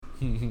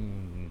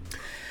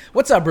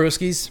What's up,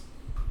 brewskis?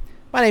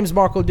 My name's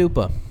Marco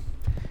Dupa.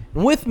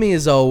 And with me,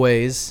 as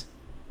always,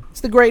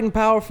 it's the great and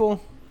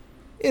powerful,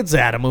 it's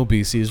Adam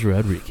Obesius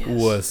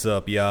Rodriguez. What's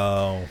up,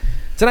 y'all?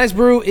 Tonight's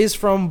brew is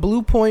from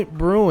Blue Point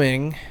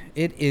Brewing.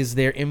 It is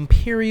their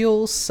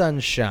Imperial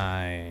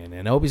Sunshine.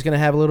 And Obi's going to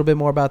have a little bit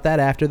more about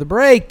that after the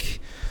break.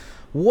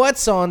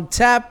 What's on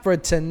tap for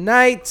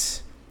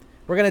tonight?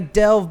 We're going to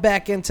delve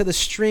back into the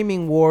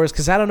streaming wars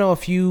because I don't know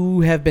if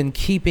you have been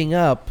keeping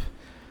up,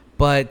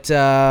 but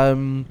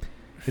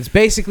it's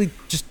basically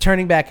just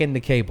turning back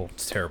into cable.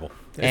 It's terrible.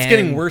 It's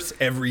getting worse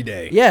every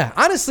day. Yeah,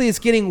 honestly, it's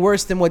getting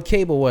worse than what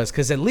cable was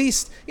because at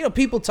least,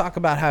 people talk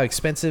about how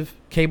expensive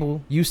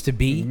cable used to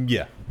be.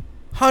 Yeah.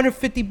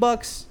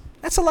 $150,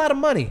 that's a lot of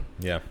money.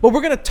 Yeah. But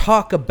we're going to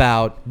talk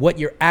about what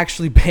you're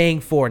actually paying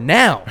for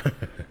now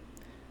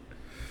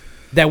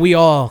that we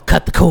all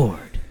cut the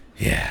cord.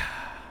 Yeah.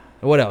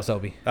 What else,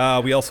 Obi?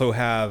 We also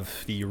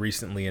have the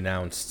recently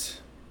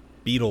announced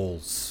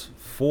Beatles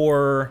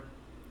 4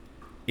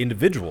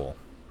 individual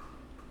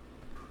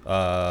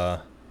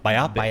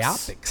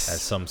biopics,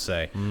 as some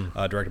say,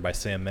 directed by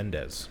Sam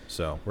Mendes.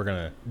 So we're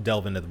going to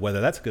delve into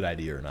whether that's a good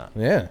idea or not.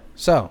 Yeah.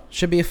 So,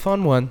 should be a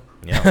fun one.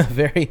 Yeah.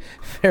 Very,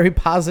 very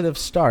positive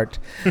start.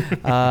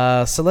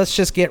 So let's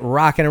just get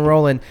rocking and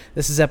rolling.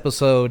 This is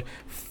episode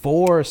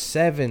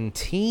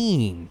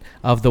 417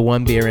 of the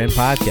One Beer In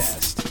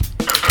podcast.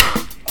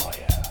 Oh,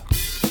 yeah.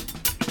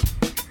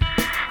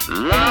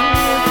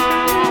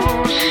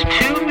 Lost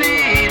to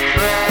be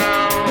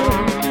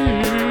found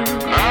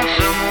by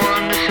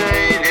someone to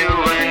save you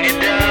when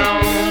you're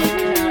down.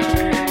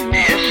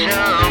 Yes,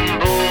 I'm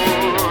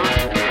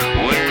bored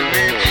when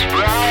it's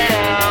bright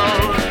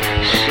out.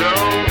 So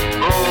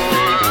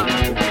bored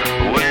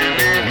when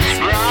it's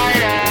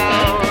bright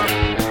out.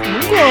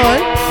 What?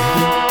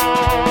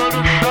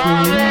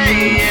 4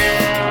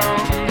 a.m.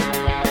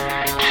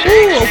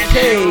 Ooh,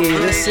 okay,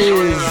 this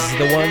is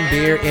the One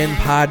Beer In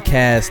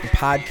podcast, the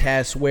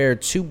podcast where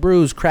two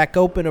brews crack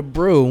open a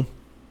brew,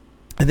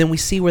 and then we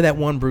see where that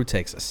one brew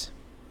takes us.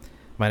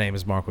 My name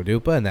is Marco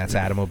Dupa, and that's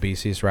Adam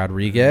Obesius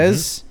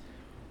Rodriguez.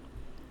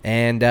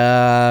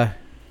 And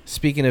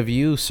speaking of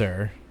you,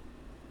 sir,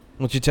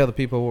 why don't you tell the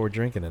people what we're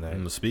drinking tonight? I'm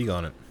going to speak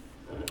on it.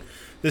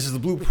 This is the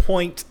Blue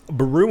Point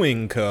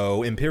Brewing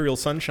Co. Imperial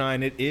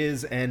Sunshine. It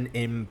is an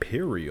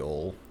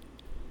Imperial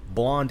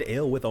blonde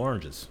ale with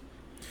oranges.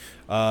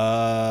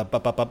 Not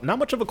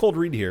much of a cold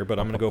read here, but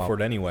I'm going to go for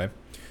it anyway.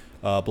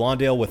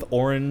 Blonde ale with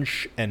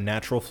orange and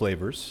natural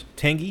flavors.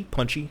 Tangy,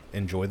 punchy,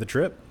 enjoy the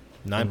trip.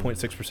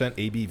 9.6%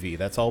 ABV.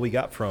 That's all we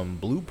got from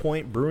Blue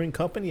Point Brewing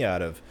Company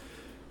out of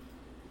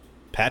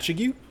Patchogue,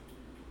 New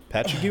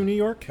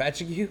York,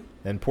 Patchogue?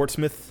 and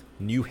Portsmouth,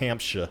 New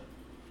Hampshire.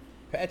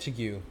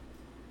 Patchogue.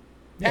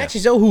 Yeah.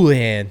 Patches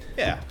O'Houlihan.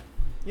 Yeah.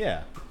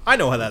 I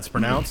know how that's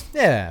pronounced.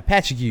 Yeah,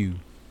 Patchogue.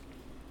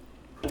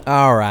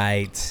 All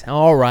right.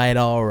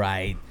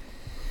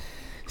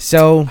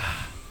 So,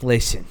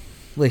 listen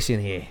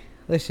here.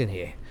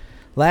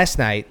 Last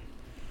night,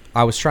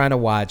 I was trying to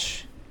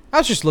watch. I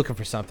was just looking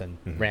for something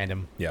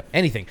random. Yeah.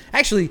 Anything.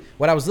 Actually,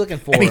 what I was looking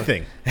for.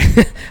 Anything.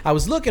 I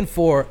was looking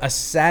for a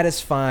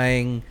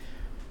satisfying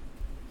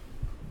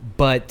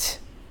but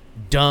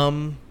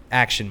dumb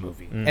action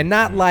movie, and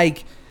not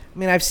like. I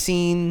mean, I've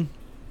seen.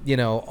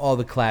 All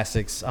the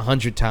classics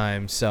 100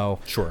 times. So,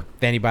 Sure.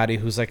 If anybody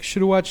who's like,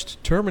 should have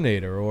watched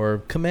Terminator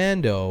or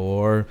Commando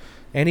or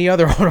any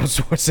other Arnold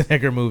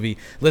Schwarzenegger movie,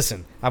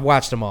 listen, I've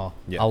watched them all.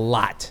 Yeah. A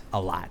lot.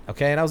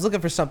 Okay, and I was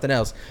looking for something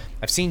else.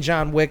 I've seen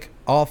John Wick,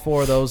 all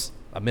 4 of those,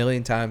 a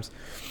million times.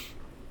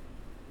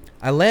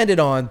 I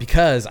landed on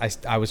because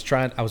I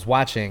was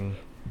watching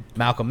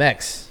Malcolm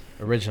X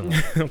originally.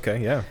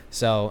 Okay, yeah.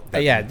 So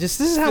this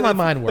is how my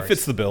mind works. It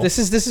fits the bill. This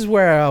is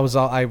where I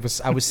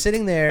was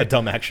sitting there. A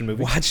dumb action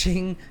movie.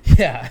 Watching,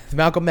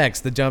 Malcolm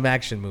X, the dumb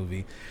action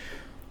movie.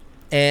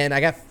 And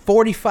I got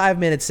 45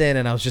 minutes in,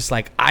 and I was just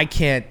like, I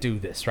can't do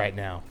this right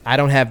now. I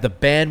don't have the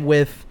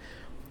bandwidth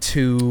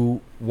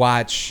to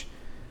watch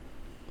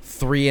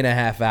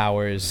 3.5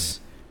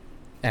 hours,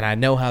 and I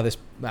know how this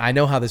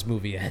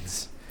movie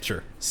ends.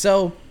 Sure.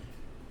 So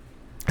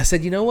I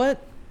said, you know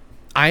what?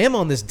 I am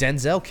on this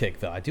Denzel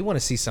kick, though. I do want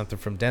to see something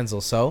from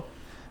Denzel, so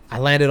I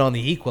landed on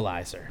The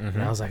Equalizer.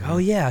 And I was like, oh,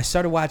 yeah, I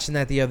started watching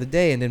that the other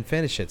day and didn't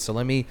finish it, so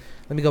let me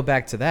go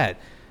back to that.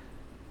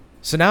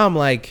 So now I'm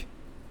like,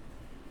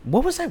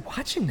 what was I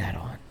watching that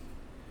on?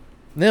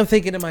 And then I'm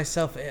thinking to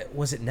myself,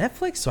 was it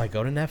Netflix? So I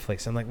go to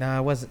Netflix. I'm like, nah,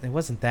 it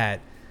wasn't that.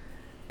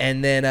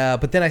 And then,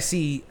 but then I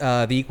see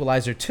The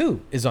Equalizer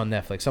 2 is on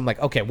Netflix. So I'm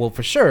like, okay, well,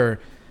 for sure,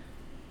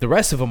 the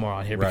rest of them are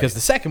on here because the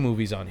second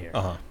movie's on here.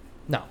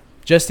 No.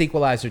 Just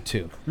Equalizer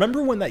 2.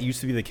 Remember when that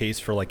used to be the case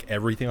for like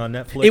everything on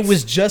Netflix? It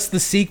was just the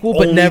sequel,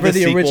 but Only never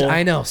the the original. sequel?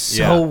 I know.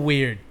 So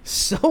weird.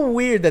 So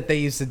weird that they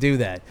used to do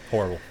that.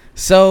 Horrible.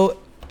 So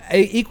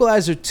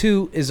Equalizer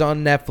 2 is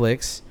on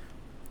Netflix.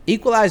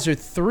 Equalizer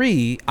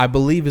 3, I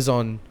believe, is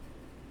on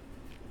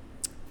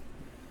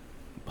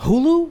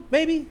Hulu,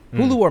 maybe?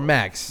 Hulu or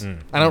Max.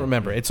 I don't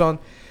remember. It's on...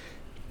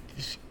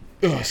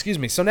 excuse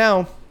me. So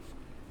now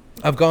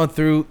I've gone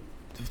through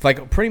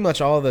like pretty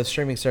much all the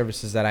streaming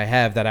services that I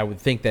have that I would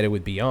think that it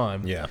would be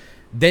on. Yeah.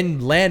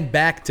 Then land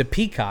back to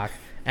Peacock,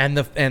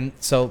 and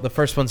so the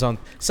first one's on.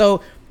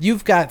 So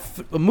you've got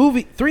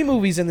three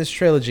movies in this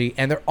trilogy,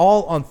 and they're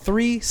all on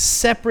 3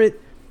 separate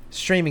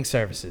streaming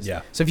services.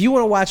 Yeah. So if you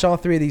want to watch all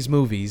 3 of these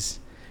movies,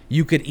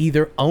 you could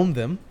either own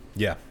them,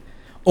 Yeah.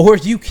 or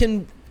you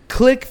can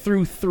click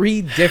through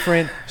 3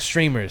 different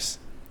streamers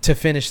to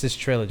finish this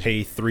trilogy.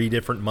 Pay 3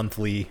 different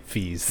monthly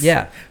fees.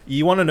 Yeah.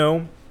 You want to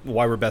know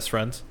why we're best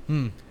friends?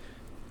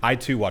 I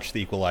too watched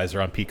The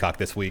Equalizer on Peacock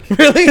this week.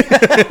 Really?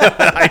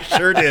 I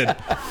sure did.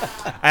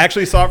 I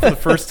actually saw it for the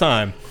first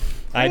time.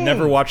 I had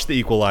never watched The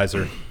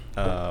Equalizer.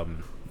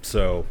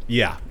 So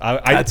yeah,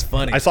 That's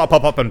funny. I saw it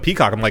pop up on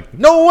Peacock. I'm like,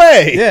 no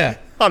way. Yeah.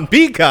 On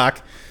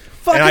Peacock.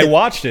 Fuck and it. I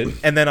watched it,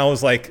 and then I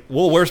was like,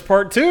 well, where's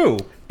part 2?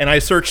 And I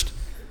searched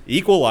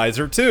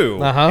Equalizer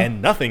 2,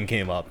 and nothing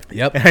came up.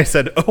 Yep. And I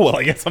said, oh, well,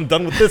 I guess I'm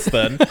done with this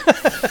then.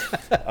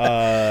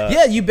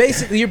 Yeah, you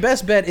basically, your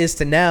best bet is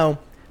to now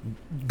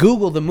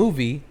Google the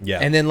movie,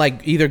 and then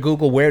like either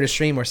Google where to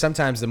stream, or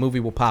sometimes the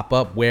movie will pop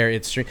up where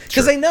it's streamed,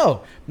 because they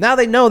know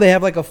they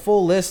have like a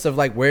full list of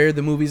like where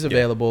the movie's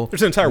available.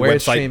 There's an entire where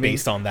it's website streaming.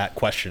 based on that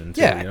question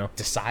too, Yeah, you know?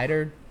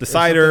 Decider,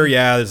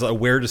 yeah, there's a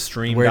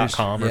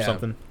wheretostream.com or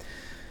something.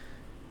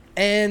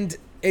 And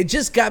it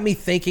just got me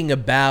thinking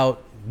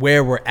about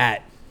where we're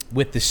at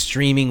with the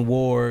streaming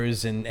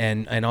wars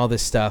and all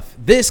this stuff.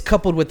 This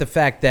coupled with the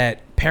fact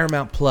that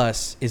Paramount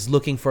Plus is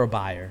looking for a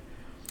buyer.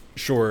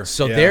 Sure.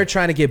 So they're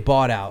trying to get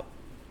bought out.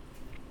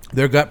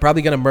 They're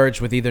probably going to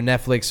merge with either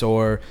Netflix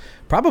or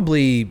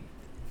probably...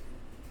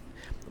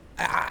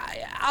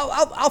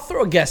 I'll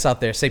throw a guess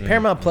out there. Say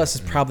Paramount Plus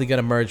is probably going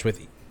to merge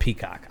with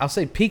Peacock. I'll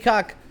say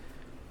Peacock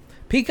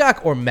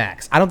or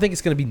Max. I don't think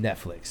it's going to be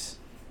Netflix.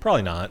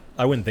 Probably not.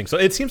 I wouldn't think so.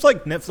 It seems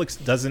like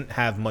Netflix doesn't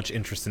have much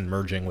interest in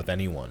merging with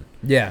anyone.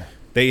 Yeah.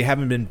 They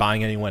haven't been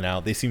buying anyone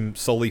out. They seem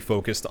solely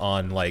focused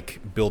on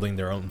like building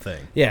their own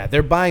thing. Yeah,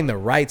 they're buying the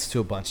rights to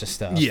a bunch of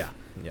stuff. Yeah.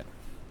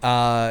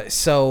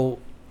 So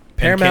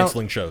Paramount and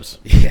canceling shows.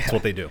 Yeah. That's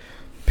what they do.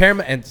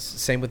 Paramount, and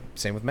same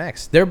with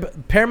Max.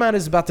 Paramount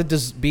is about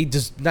to be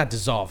not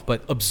dissolved,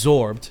 but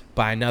absorbed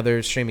by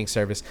another streaming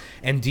service.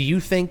 And do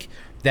you think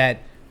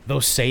that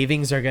those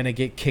savings are going to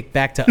get kicked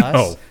back to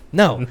us?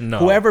 No.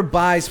 Whoever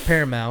buys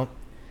Paramount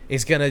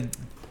is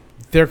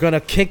they're going to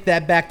kick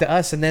that back to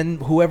us, and then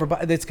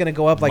it's going to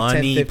go up like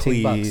Money, 10,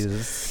 15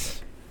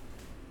 please.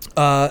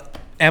 bucks.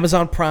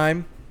 Amazon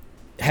Prime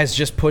has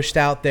just pushed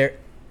out their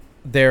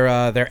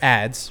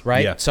ads,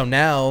 right? Yeah. So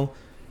now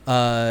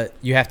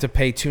you have to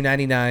pay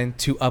 $2.99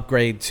 to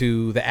upgrade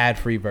to the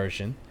ad-free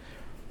version,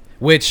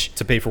 which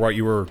To pay for what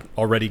you were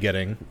already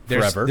getting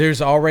forever.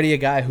 There's already a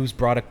guy who's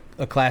brought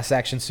a class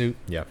action suit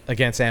Yeah.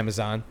 against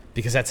Amazon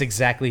because that's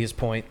exactly his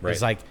point. Right.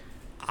 It's like,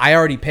 I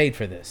already paid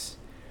for this.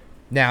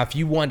 Now, if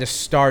you want to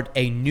start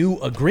a new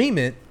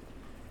agreement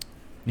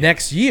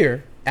next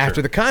year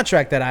after the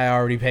contract that I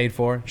already paid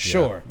for,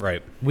 sure.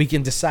 Right. We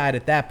can decide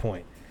at that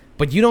point.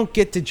 But you don't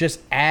get to just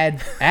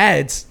add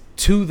ads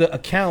to the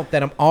account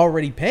that I'm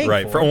already paying for.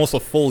 Right. For almost a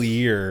full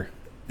year.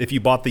 If you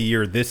bought the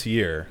year this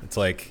year, it's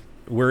like,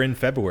 we're in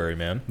February,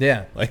 man.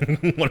 Yeah. Like,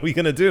 what are we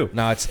going to do?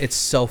 No, it's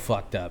so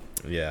fucked up.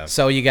 Yeah.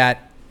 So you got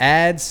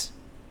ads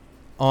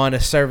on a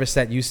service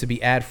that used to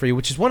be ad-free,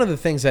 which is one of the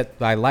things that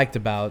I liked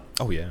about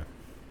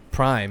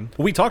Prime.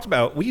 We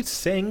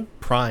sang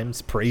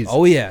Prime's praises.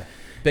 Oh, yeah.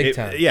 Big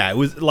time. Yeah, it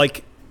was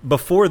like,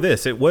 before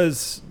this, it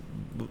was,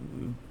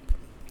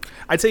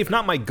 I'd say if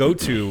not my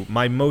go-to,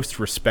 my most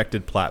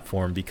respected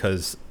platform,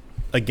 because,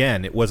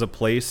 again, it was a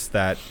place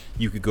that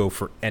you could go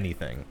for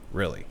anything,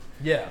 really.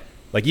 Yeah.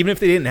 Like, even if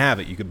they didn't have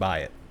it, you could buy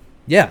it.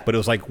 Yeah. But it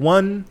was like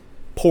one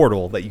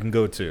portal that you can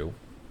go to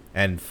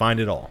and find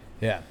it all.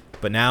 Yeah.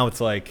 But now it's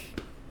like,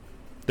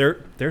 they're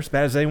as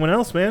bad as anyone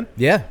else, man.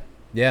 Yeah.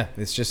 Yeah.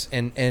 It's just,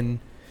 and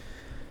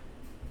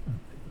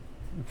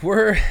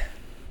I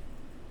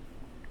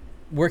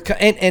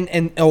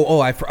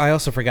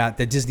also forgot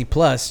that Disney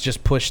Plus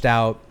just pushed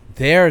out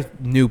their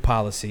new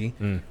policy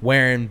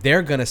wherein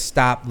they're going to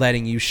stop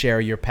letting you share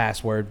your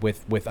password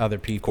with other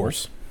people.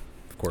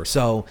 Of course.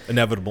 So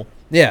inevitable.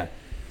 Yeah.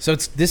 So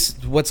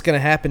what's going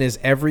to happen is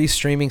every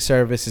streaming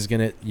service it's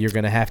going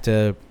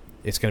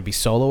to be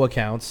solo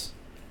accounts.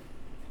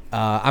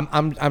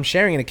 I'm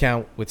sharing an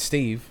account with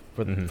Steve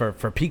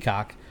for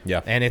Peacock.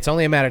 Yeah. And it's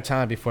only a matter of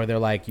time before they're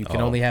like, you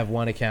can only have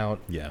one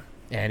account. Yeah.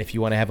 And if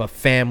you want to have a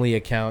family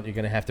account, you're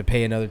going to have to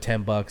pay another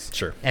 $10.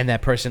 Sure. And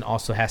that person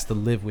also has to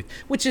live with,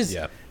 which is,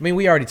 Yeah. I mean,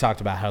 we already talked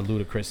about how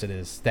ludicrous it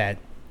is that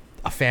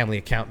a family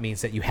account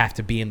means that you have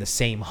to be in the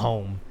same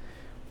home.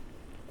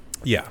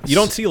 Yeah. You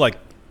don't see like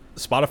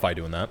Spotify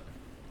doing that.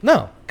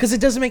 No, because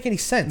it doesn't make any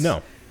sense.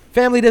 No.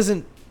 Family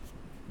doesn't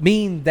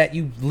mean that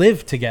you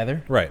live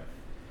together. Right.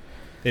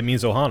 It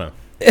means Ohana.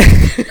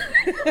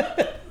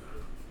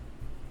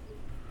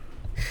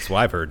 That's what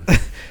I've heard.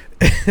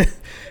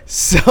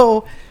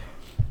 So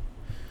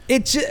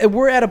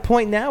we're at a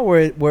point now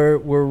where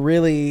we're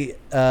really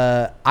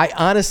I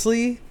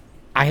honestly,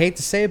 I hate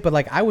to say it, but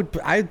like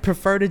I'd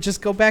prefer to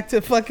just go back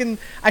to fucking,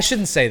 I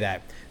shouldn't say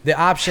that. The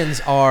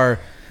options are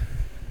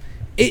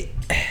it.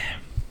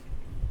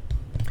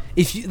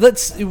 If you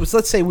let's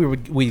say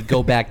we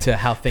go back to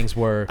how things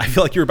were. I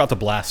feel like you're about to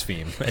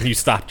blaspheme and you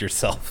stopped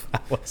yourself.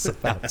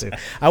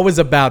 I was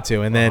about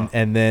to, and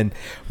then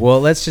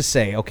well, let's just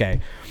say, okay,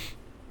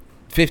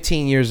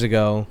 15 years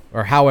ago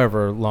or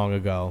however long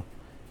ago,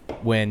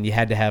 when you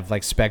had to have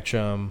like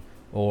Spectrum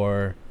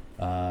or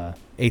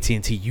AT&T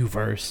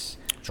Uverse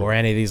or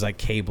any of these like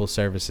cable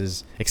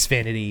services,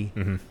 Xfinity.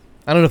 Mm-hmm.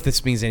 I don't know if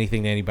this means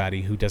anything to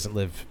anybody who doesn't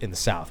live in the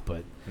South,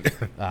 but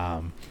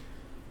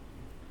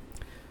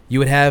you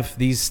would have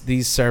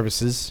these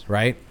services,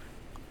 right?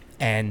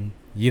 And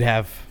you'd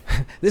have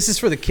this is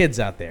for the kids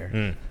out there.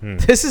 Mm-hmm.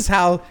 This is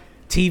how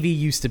TV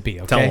used to be,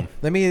 okay? Tell 'em.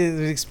 Let me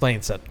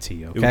explain something to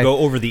you, okay? It would go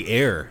over the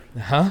air.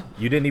 Huh?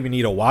 You didn't even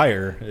need a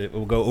wire. It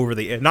will go over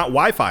the air. Not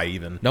Wi-Fi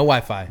even. No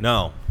Wi-Fi.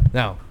 No.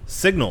 No.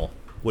 Signal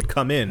would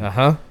come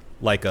in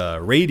like a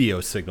radio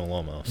signal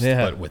almost,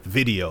 but with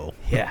video.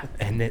 Yeah,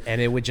 and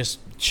it would just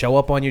show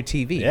up on your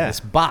TV, this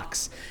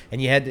box,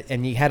 and you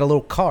had a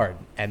little card,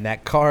 and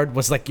that card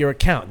was like your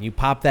account. And you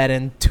pop that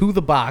into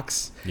the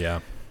box. Yeah.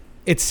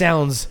 It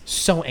sounds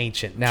so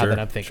ancient now that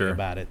I'm thinking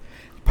about it.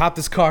 You pop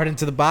this card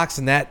into the box,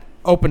 and that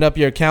opened up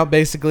your account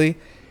basically,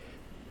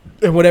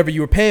 and whatever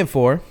you were paying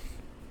for.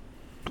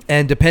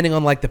 And depending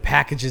on like the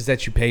packages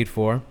that you paid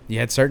for, you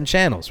had certain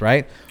channels,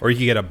 right? Or you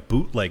could get a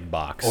bootleg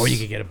box.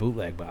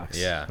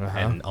 Yeah,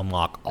 and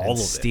unlock all of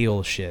it.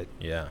 Steal shit.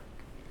 Yeah.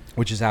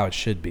 Which is how it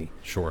should be.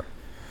 Sure.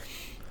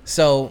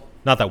 So,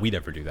 not that we'd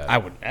ever do that. I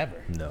would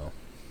never. No.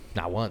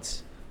 Not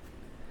once.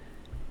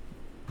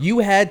 You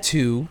had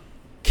to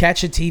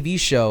catch a TV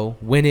show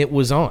when it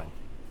was on.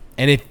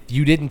 And if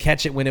you didn't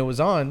catch it when it was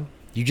on,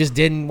 you just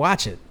didn't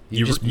watch it.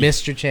 You just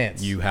missed your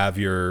chance. You have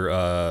your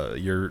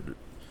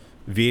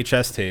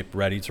VHS tape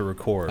ready to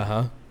record.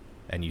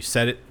 And you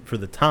set it for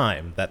the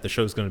time that the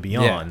show's going to be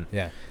on.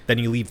 Yeah. Then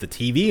you leave the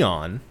TV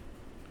on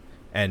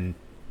and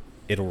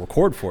it'll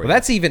record for you. Well,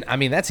 that's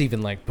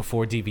even like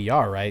before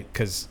DVR, right?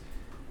 Because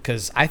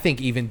I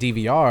think even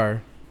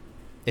DVR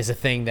is a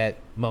thing that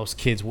most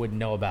kids wouldn't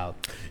know about.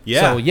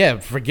 Yeah. So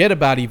forget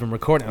about even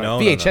recording. No,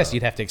 VHS, no.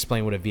 You'd have to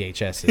explain what a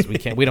VHS is.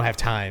 We don't have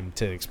time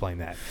to explain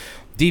that.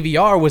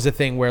 DVR was a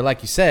thing where,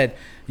 like you said,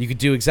 you could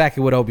do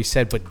exactly what Obi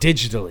said, but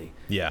digitally.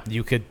 Yeah.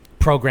 You could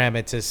program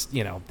it to,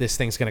 this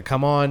thing's going to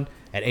come on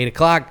at 8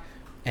 o'clock,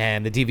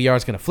 and the DVR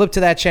is going to flip to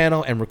that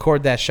channel and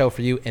record that show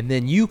for you, and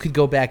then you could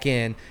go back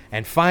in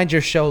and find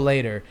your show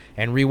later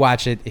and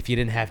rewatch it if you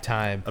didn't have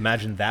time.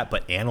 Imagine that,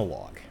 but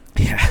analog.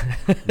 Yeah.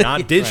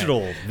 Not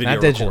digital video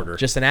Not digital, recorder.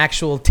 just an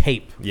actual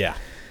tape. Yeah.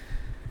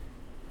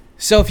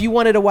 So if you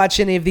wanted to watch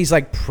any of these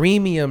like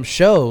premium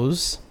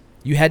shows,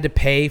 you had to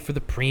pay for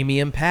the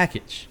premium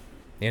package.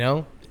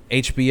 HBO,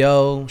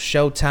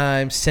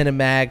 Showtime,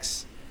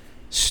 Cinemax,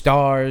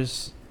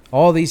 Stars,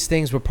 all these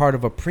things were part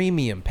of a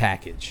premium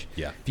package.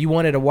 Yeah. If you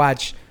wanted to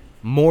watch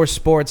more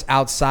sports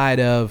outside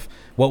of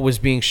what was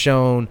being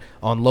shown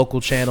on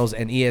local channels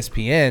and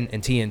ESPN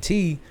and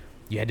TNT,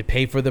 you had to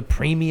pay for the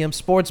premium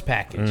sports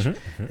package.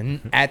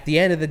 And at the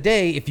end of the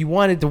day, if you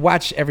wanted to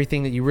watch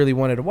everything that you really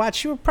wanted to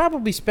watch, you were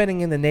probably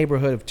spending in the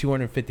neighborhood of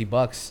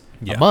 $250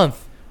 a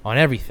month on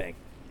everything.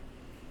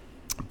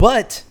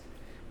 But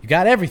you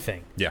got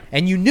everything. Yeah.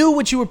 And you knew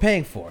what you were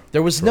paying for.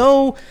 There was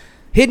no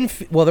hidden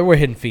there were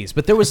hidden fees,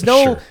 but there was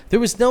no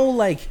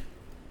like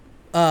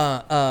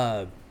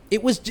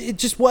it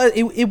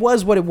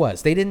was what it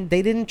was. They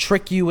didn't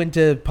trick you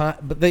into,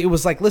 but it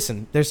was like,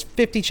 listen, there's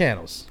 50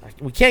 channels.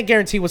 We can't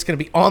guarantee what's going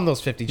to be on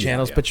those 50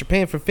 channels, but you're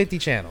paying for 50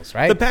 channels,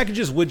 right? The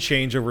packages would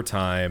change over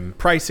time.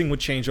 Pricing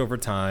would change over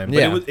time.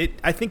 But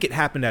I think it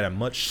happened at a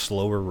much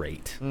slower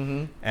rate.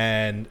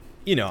 And,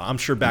 I'm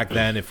sure back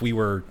then, if we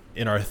were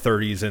in our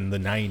 30s in the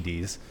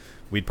 90s,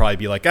 we'd probably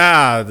be like,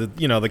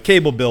 the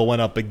cable bill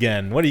went up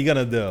again. What are you going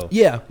to do?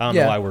 Yeah. I don't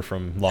know why we're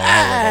from Long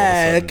Island all of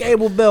a sudden. The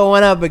cable bill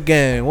went up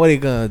again. What are you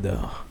going to do?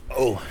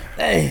 Oh.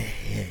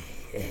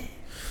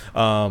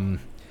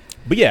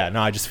 But yeah,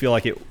 no, I just feel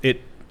like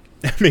it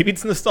maybe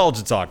it's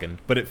nostalgia talking,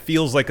 but it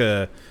feels like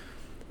a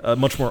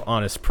much more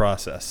honest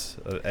process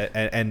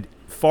and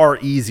far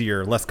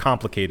easier, less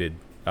complicated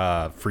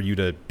for you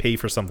to pay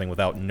for something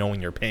without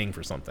knowing you're paying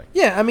for something.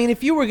 Yeah, I mean,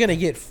 if you were going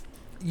to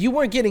you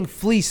weren't getting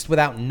fleeced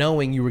without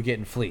knowing you were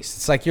getting fleeced.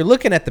 It's like you're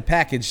looking at the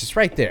package just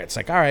right there. It's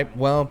like, all right,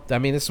 well, I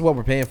mean, this is what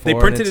we're paying for. They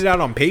printed it out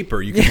on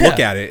paper. You can look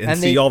at it and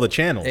see all the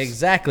channels.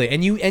 Exactly.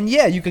 And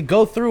you could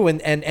go through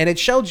and it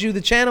showed you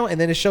the channel, and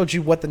then it showed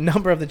you what the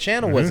number of the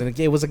channel was. And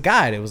it was a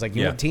guide. It was like,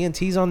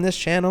 TNT's on this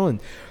channel and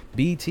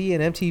BT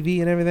and MTV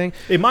and everything.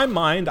 In my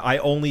mind, I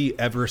only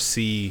ever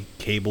see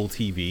cable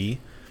TV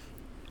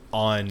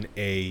on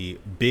a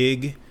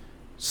big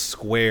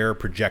square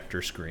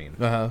projector screen.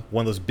 One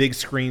of those big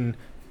screen,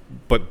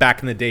 but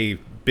back in the day,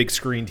 big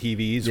screen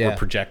TVs were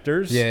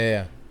projectors.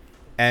 Yeah.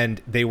 And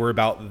they were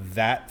about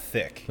that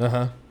thick.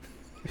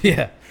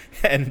 Yeah.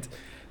 And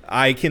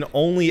I can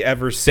only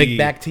ever see big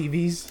back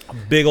TVs,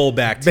 big old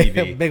back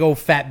TV, big old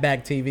fat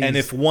back TVs. And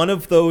if one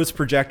of those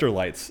projector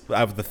lights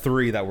out of the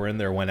three that were in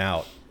there went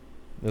out,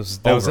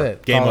 That was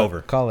it. Game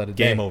over. Call it a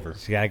day. Game over.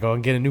 So you gotta go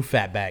and get a new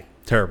fat back.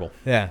 Terrible.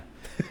 Yeah.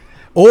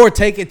 Or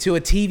take it to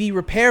a TV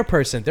repair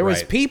person. There was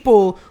Right.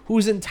 people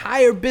whose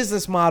entire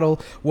business model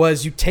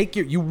was you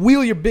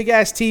wheel your big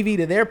ass TV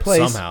to their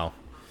place Somehow.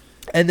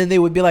 and then they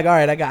would be like, all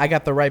right, I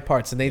got the right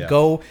parts. And they'd Yeah.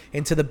 go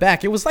into the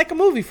back. It was like a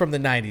movie from the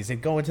 90s.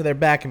 They'd go into their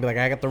back and be like,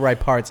 I got the right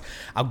parts.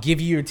 I'll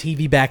give you your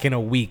TV back in a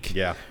week.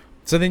 Yeah.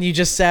 So then you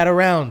just sat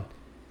around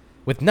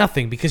with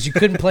nothing because you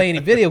couldn't play any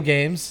video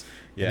games.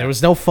 Yeah. There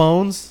was no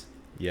phones.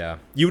 Yeah.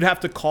 You would have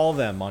to call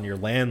them on your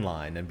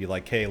landline and be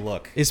like, hey,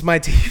 look, Is my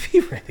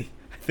TV ready?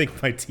 I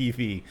think my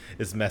TV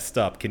is messed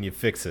up. Can you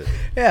fix it?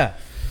 Yeah.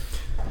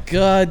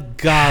 Good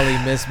golly,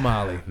 Miss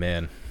Molly.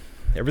 Man,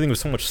 everything was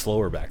so much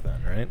slower back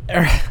then,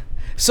 right?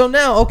 So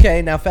now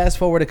fast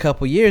forward a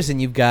couple years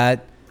and you've got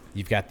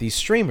these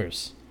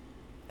streamers.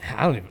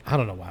 I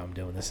don't know why I'm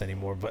doing this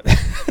anymore, but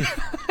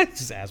I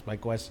just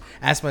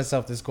ask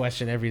myself this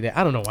question every day.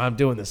 I don't know why I'm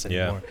doing this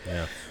anymore.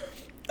 Yeah.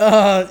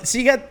 So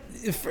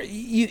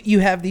you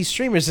have these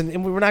streamers,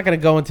 and we're not going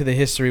to go into the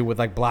history with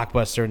like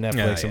Blockbuster,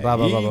 Netflix, and blah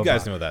blah blah. You blah,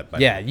 guys blah. know that. By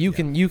Yeah, now. you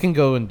can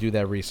go and do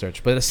that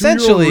research, but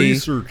essentially,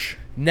 research.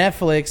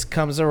 Netflix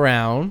comes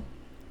around,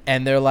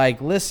 and they're like,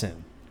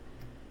 "Listen,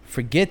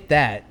 forget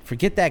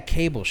that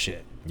cable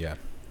shit. Yeah.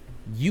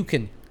 You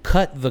can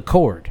cut the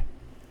cord,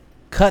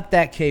 cut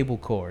that cable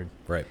cord,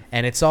 Right.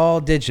 and it's all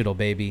digital,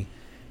 baby.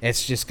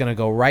 It's just gonna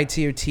go right to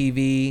your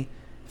TV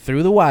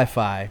through the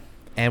Wi-Fi."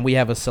 And we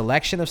have a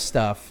selection of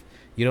stuff.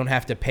 You don't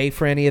have to pay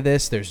for any of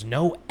this. There's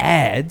no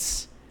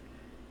ads.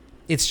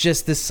 It's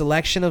just this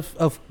selection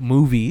of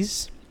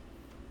movies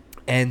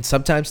and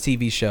sometimes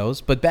TV shows.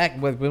 But back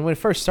when it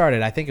first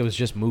started, I think it was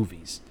just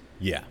movies.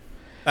 Yeah.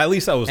 At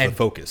least that was And the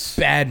focus.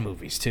 Bad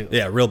movies, too.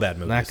 Yeah, real bad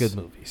movies. Not good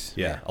movies.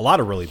 Yeah, a lot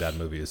of really bad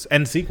movies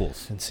and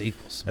sequels. And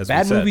sequels. As we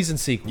Bad said. movies and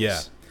sequels.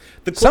 Yeah.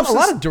 A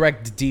lot of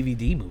direct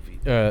DVD movie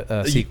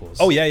sequels.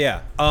 Oh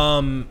yeah.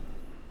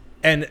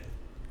 And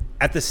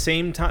at the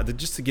same time,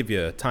 just to give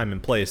you a time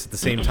and place, at the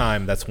same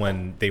time, that's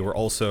when they were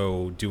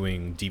also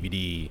doing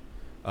DVD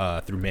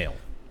through mail.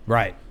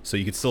 Right. So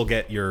you could still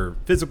get your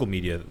physical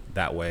media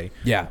that way.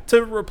 Yeah.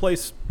 To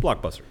replace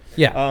Blockbuster.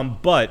 Yeah.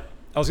 But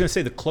I was going to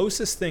say the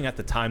closest thing at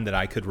the time that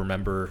I could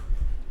remember,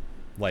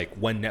 like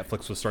when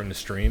Netflix was starting to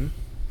stream,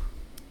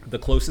 the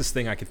closest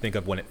thing I could think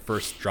of when it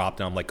first dropped,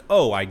 and I'm like,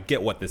 oh, I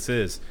get what this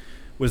is,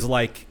 was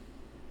like,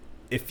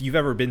 if you've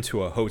ever been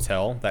to a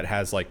hotel that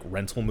has like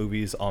rental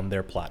movies on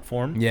their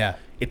platform, Yeah.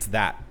 it's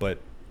that, but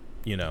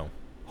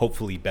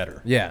hopefully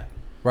better. Yeah.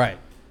 Right.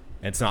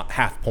 And it's not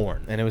half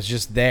porn. And it was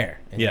just there.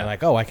 And Yeah. you're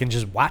like, oh, I can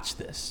just watch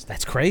this.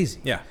 That's crazy.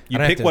 Yeah, I you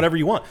don't pick have to- whatever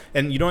you want,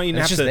 and you don't even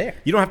It's have just to. there.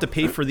 You don't have to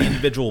pay for the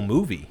individual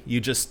movie. You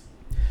just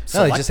No,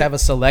 they select just it. have a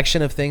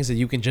selection of things that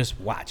you can just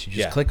watch. You just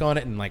Yeah. click on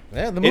it and like,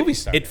 the movie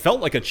started. It felt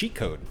like a cheat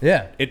code.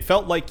 Yeah. It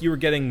felt like you were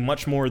getting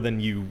much more than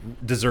you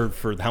deserved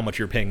for how much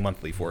you're paying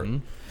monthly for it.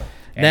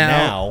 And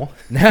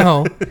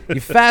Now you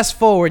fast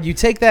forward, you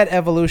take that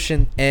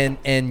evolution and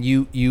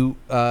you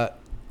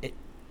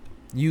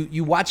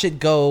watch it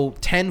go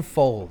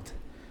tenfold,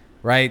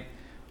 right?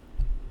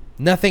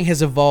 Nothing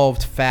has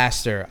evolved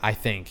faster, I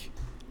think,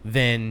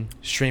 than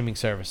streaming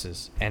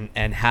services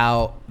and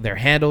how they're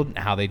handled and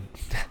how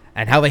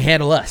they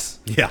handle us.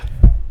 yeah,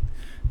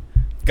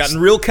 gotten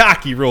real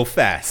cocky real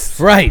fast.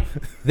 Right.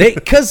 They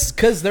cuz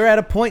they're at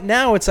a point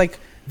now it's like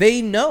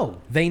they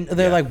know. They're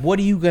Yeah. like, what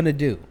are you going to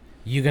do?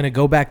 You going to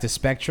go back to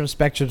Spectrum?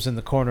 Spectrum's in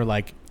the corner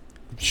like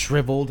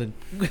shriveled and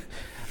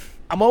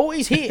I'm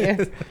always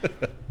here.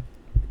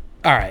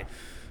 All right.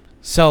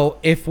 So,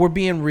 if we're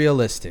being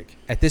realistic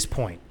at this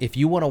point, if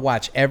you want to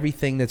watch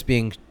everything that's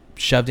being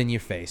shoved in your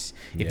face,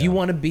 if you Yeah.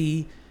 want to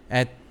be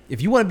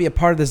a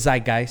part of the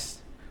zeitgeist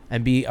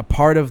and be a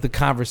part of the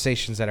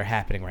conversations that are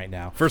happening right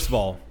now, First of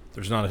all,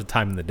 there's not a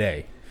time in the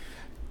day.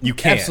 You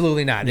can't.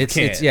 absolutely not. You It's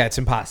can't. it's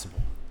impossible.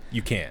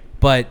 You can't.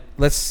 But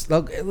let's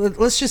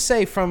just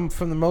say from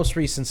the most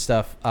recent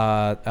stuff,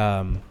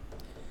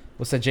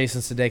 what's that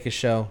Jason Sudeikis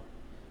show?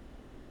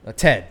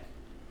 Ted,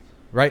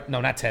 right? No,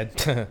 not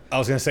Ted. I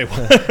was gonna say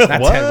what?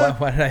 Not What? Ted.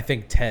 Why did I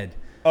think Ted?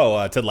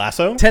 Oh, Ted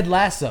Lasso. Ted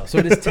Lasso. So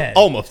it is Ted.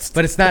 Almost.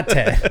 But it's not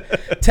Ted.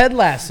 Ted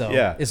Lasso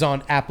Yeah. is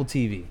on Apple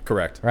TV,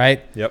 Correct.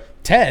 right? Yep.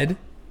 Ted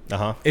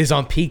Uh-huh. is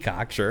on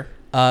Peacock. Sure.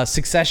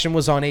 Succession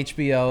was on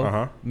HBO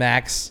Uh-huh.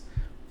 Max.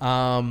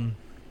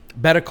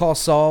 Better Call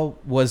Saul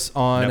was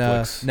on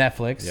Netflix.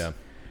 Netflix.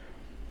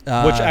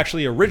 Yeah. Which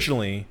actually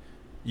originally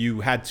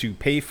you had to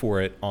pay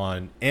for it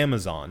on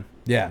Amazon,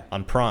 Yeah.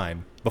 on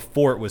Prime,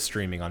 before it was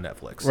streaming on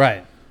Netflix.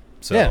 Right.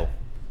 So Yeah.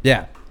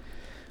 Yeah.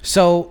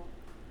 So,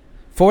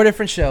 4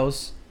 different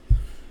shows,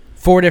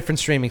 4 different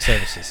streaming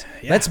services.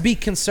 Yeah. Let's be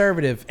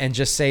conservative and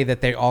just say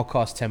that they all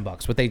cost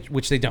 $10,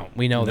 which they don't.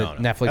 We know that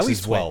Netflix at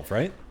least is 12,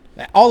 right?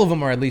 All of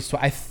them are at least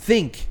 12. I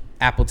think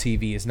Apple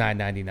TV is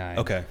 $9.99.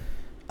 Okay.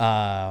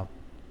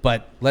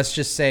 But let's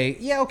just say,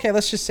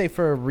 let's just say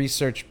for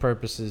research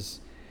purposes,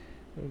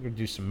 we're going to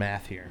do some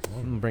math here. I'm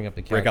going to bring up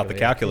the calculator. Break out the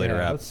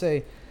calculator app. Let's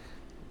say,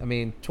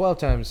 12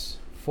 times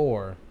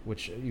 4,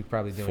 which you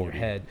probably do in your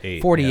head,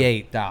 $48,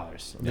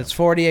 $48. That's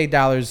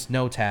 $48,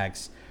 no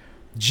tax,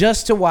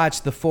 just to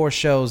watch the 4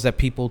 shows that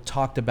people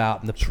talked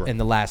about Sure. in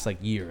the last like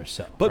year or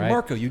so. But right?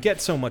 Marco, you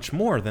get so much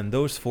more than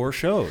those 4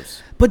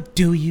 shows. But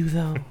do you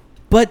though?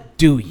 But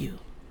do you?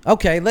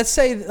 Okay, let's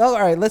say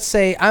let's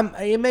say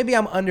maybe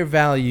I'm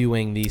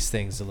undervaluing these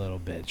things a little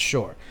bit.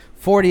 Sure.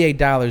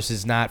 $48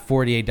 is not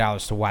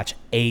 $48 to watch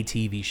a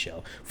TV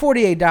show.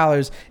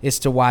 $48 is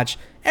to watch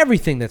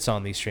everything that's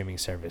on these streaming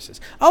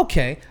services.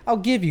 Okay, I'll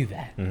give you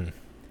that.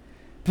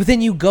 But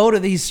then you go to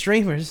these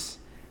streamers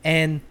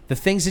and the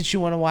things that you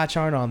want to watch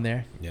aren't on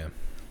there. Yeah.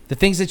 The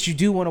things that you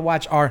do want to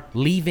watch are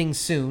leaving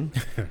soon.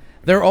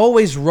 They're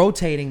always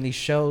rotating these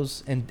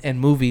shows and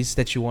movies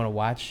that you want to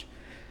watch.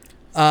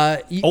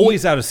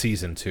 Always out of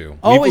season too.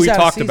 Always we out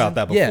of talked season. about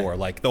that before. Yeah.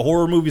 Like the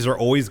horror movies are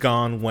always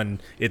gone when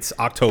it's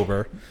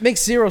October.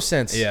 Makes zero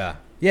sense. Yeah.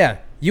 Yeah.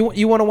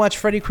 You want to watch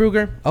Freddy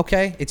Krueger?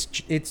 Okay.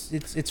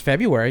 It's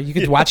February. You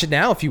can watch it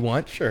now if you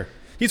want. Sure.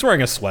 He's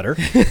wearing a sweater.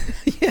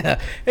 Yeah.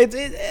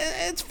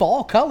 It's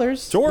fall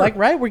colors. Sure. Like,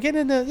 right? We're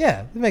getting into,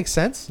 yeah, it makes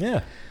sense.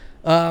 Yeah.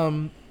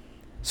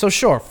 So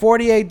sure,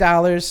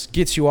 $48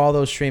 gets you all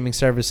those streaming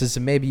services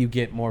and maybe you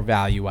get more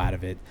value out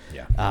of it.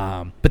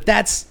 Yeah. But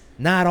that's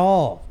not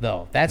all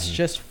though. That's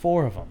just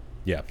 4 of them.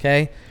 Yeah.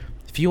 Okay.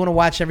 If you want to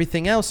watch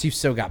everything else, you've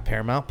still got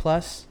Paramount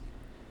Plus.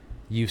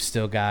 You've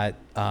still got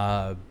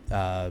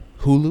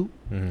Hulu,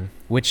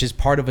 which is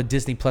part of a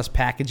Disney Plus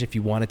package if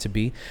you want it to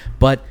be.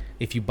 But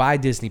if you buy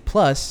Disney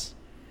Plus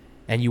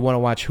and you want to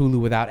watch Hulu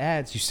without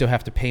ads, you still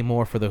have to pay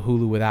more for the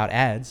Hulu without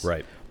ads.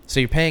 Right. So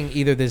you're paying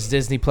either this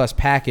Disney Plus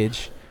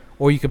package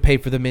or you can pay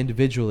for them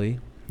individually.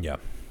 Yeah.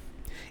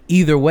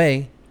 Either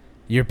way,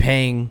 you're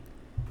paying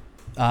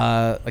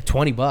like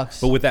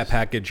 $20. But with that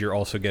package, you're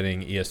also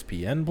getting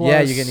ESPN Plus.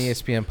 Yeah, you're getting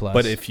ESPN Plus.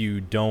 But if you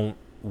don't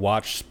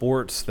watch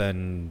sports,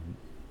 then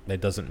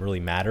it doesn't really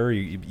matter.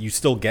 You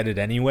still get it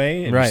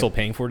anyway, and Right. you're still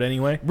paying for it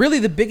anyway. Really,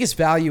 the biggest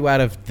value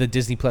out of the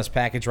Disney Plus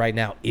package right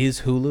now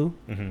is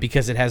Hulu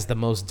because it has the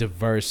most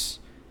diverse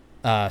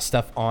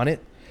stuff on it.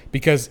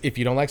 Because if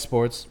you don't like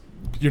sports,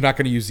 you're not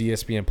going to use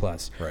ESPN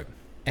Plus. Right.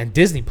 And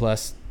Disney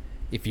Plus,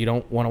 if you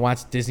don't want to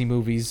watch Disney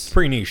movies,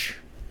 Pretty niche.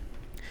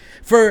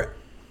 for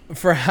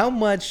how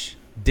much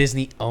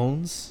Disney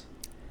owns,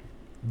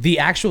 the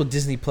actual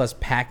Disney Plus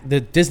the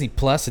Disney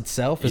Plus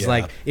itself is Yeah.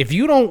 like, if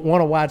you don't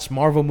want to watch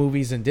Marvel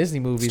movies and Disney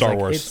movies, Star like,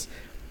 Wars.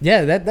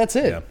 That's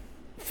it.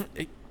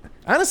 Yeah.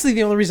 Honestly,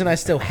 the only reason I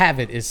still have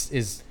it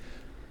is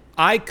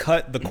I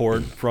cut the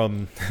cord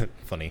from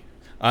funny.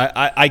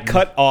 I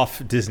cut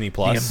off Disney the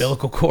Plus.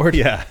 umbilical cord.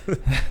 Yeah.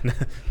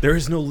 There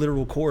is no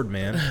literal cord,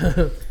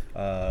 man.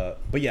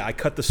 But yeah, I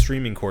cut the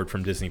streaming cord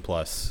from Disney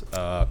Plus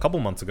a couple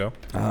months ago.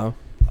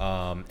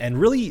 And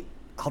really,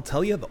 I'll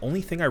tell you, the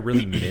only thing I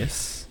really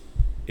miss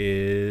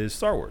is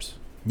Star Wars.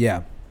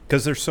 Yeah.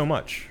 Because there's so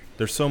much.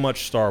 There's so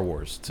much Star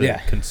Wars to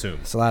consume.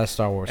 It's a lot of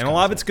Star Wars. And a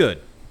lot of it's good.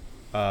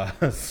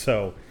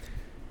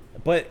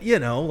 But, you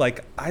know,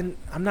 like, I'm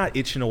not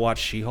itching to watch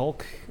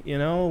She-Hulk, you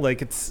know?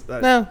 Like, it's...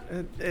 No.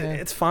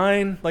 It's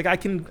fine. Like, I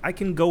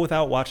can go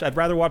without watch. I'd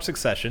rather watch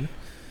Succession.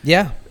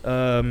 Yeah.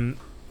 The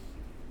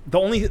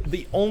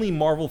only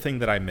Marvel thing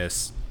that I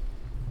miss,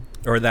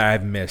 or that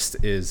I've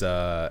missed, is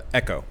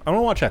Echo. I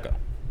want to watch Echo.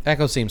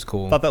 Echo seems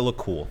cool. Thought that looked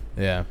cool.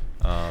 Yeah.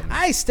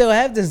 I still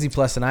have Disney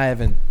Plus, and I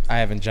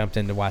haven't jumped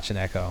into watching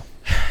Echo.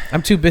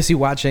 I'm too busy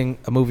watching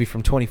a movie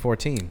from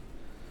 2014.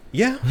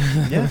 Yeah,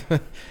 yeah,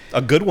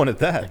 a good one at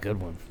that. A good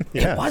one.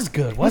 Yeah. It was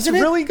good, wasn't it?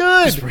 Really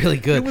good. It was really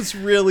good. It was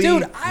really,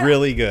 Dude,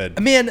 really good.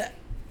 Man,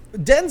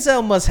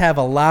 Denzel must have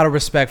a lot of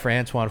respect for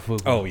Antoine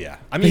Fuqua. Oh yeah,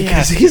 I mean,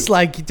 because he's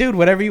like, dude,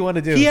 whatever you want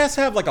to do. he has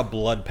to have like a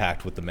blood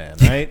pact with the man,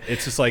 right?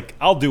 It's just like,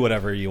 I'll do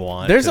whatever you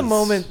want. There's a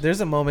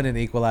moment in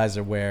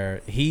Equalizer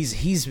where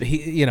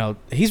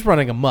he's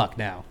running amok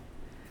now,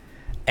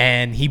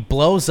 and he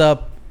blows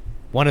up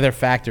one of their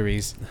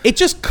factories. It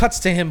just cuts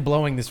to him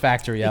blowing this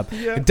factory up.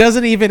 Yeah. It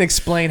doesn't even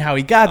explain how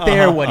he got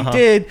there, what he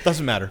did.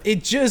 Doesn't matter.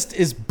 It just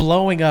is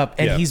blowing up,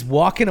 and he's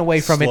walking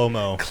away from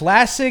Slow-mo. it.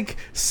 Classic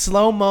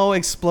slow-mo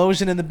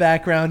explosion in the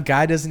background.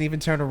 Guy doesn't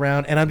even turn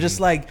around, and I'm just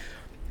like,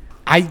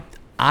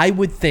 I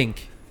would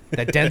think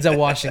that Denzel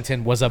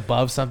Washington was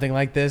above something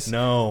like this.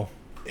 No.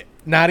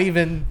 Not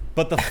even.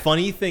 But the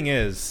funny thing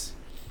is,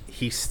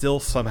 he still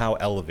somehow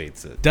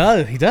elevates it.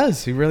 He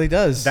does. He really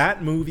does.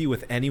 That movie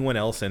with anyone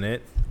else in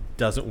it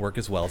doesn't work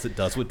as well as it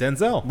does with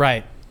Denzel.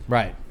 Right.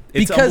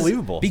 It's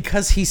unbelievable.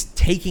 Because he's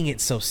taking it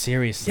so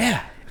seriously.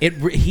 Yeah.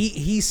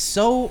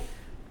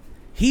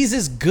 He's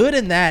as good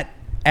in that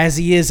as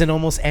he is in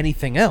almost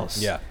anything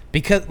else. Yeah.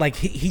 Because like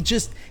he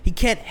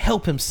can't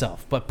help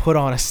himself but put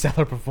on a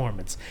stellar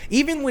performance.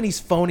 Even when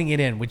he's phoning it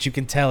in, which you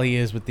can tell he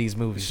is with these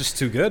movies. He's just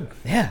too good.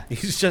 Yeah.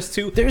 He's just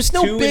too There's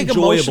no too big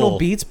enjoyable. emotional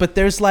beats, but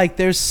there's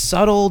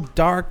subtle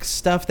dark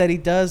stuff that he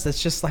does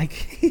that's just like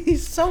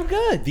he's so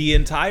good. The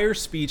entire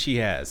speech he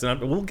has,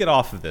 and we'll get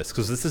off of this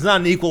because this is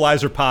not an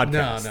Equalizer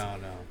podcast. No.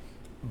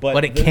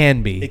 But it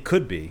can be. It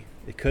could be.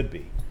 It could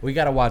be. We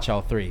got to watch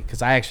all three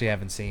because I actually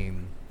haven't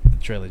seen the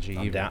trilogy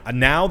either. Down.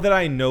 Now that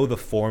I know the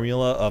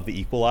formula of the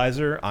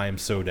Equalizer, I am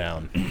so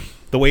down.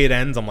 The way it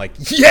ends, I'm like,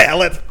 yeah,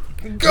 let's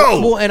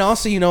Go! Well, and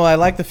also, I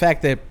like the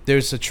fact that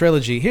there's a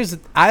trilogy.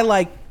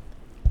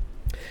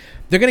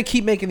 They're going to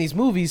keep making these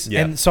movies,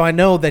 and so I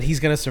know that he's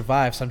going to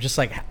survive. So I'm just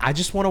like, I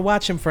just want to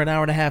watch him for an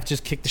hour and a half,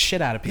 just kick the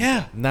shit out of people.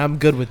 Yeah. And I'm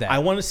good with that. I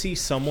want to see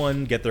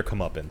someone get their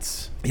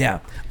comeuppance.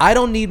 Yeah. I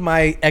don't need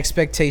my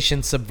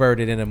expectations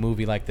subverted in a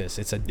movie like this.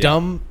 It's a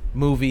dumb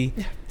movie,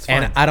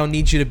 and fine. I don't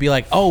need you to be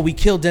like, oh, we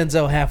killed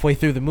Denzel halfway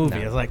through the movie.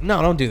 No. I was like,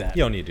 no, don't do that.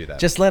 You don't need to do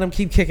that. Just let him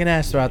keep kicking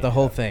ass throughout the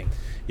whole thing.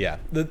 Yeah.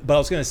 But I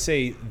was going to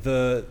say,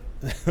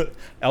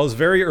 I was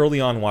very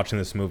early on watching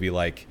this movie,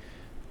 like,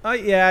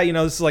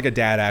 this is like a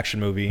dad action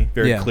movie,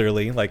 very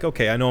clearly. Like,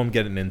 okay, I know what I'm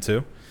getting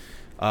into.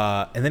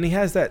 And then he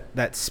has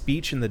that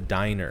speech in the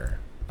diner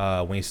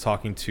when he's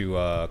talking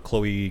to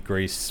Chloe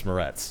Grace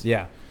Moretz.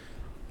 Yeah.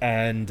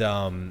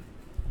 And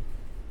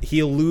he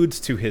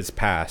alludes to his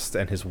past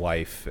and his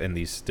wife and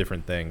these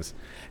different things.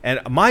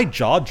 And my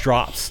jaw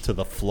drops to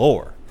the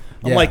floor.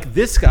 I'm like,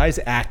 this guy's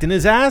acting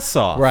his ass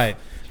off. Right.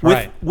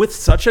 With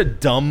such a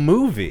dumb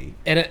movie.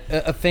 And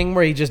a thing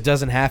where he just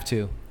doesn't have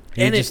to.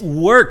 It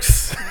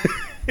works.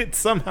 It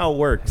somehow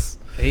works.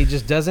 He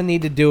just doesn't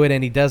need to do it,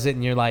 and he does it,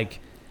 and you're like,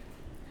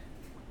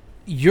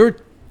 you're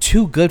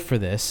too good for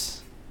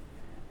this,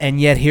 and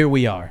yet here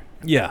we are.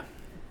 Yeah.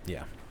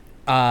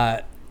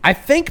 I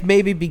think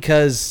maybe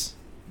because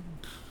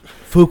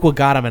Fuqua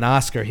got him an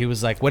Oscar, he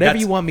was like, whatever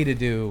you want me to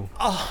do,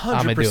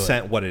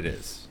 100% what it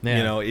is.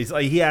 Yeah. He's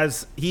like, he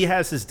has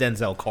his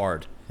Denzel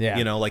card.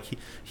 Yeah. Like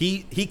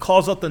he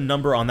calls out the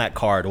number on that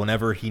card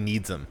whenever he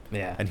needs him.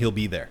 Yeah. And he'll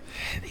be there.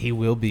 He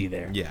will be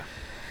there. Yeah.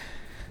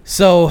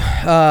 So,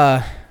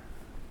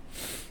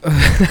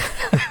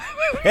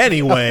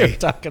 anyway, we're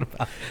talking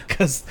about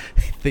because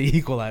the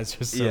Equalizer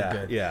is so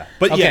good. Yeah.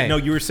 But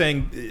you were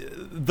saying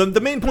the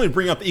main point of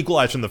bringing up the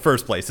Equalizer in the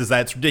first place is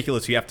that it's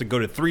ridiculous. You have to go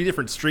to 3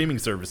 different streaming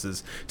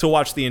services to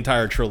watch the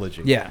entire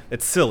trilogy. Yeah.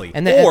 It's silly.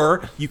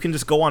 Or you can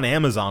just go on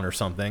Amazon or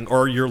something,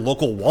 or your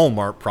local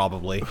Walmart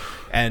probably,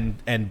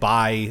 and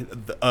buy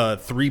a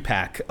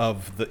 3-pack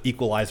of the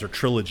Equalizer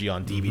trilogy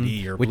on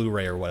DVD or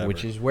Blu-ray or whatever.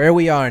 Which is where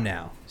we are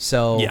now.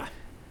 So yeah.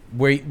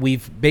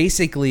 We've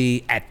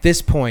basically, at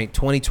this point,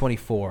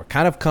 2024,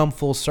 kind of come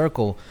full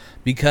circle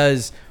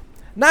because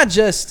not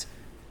just,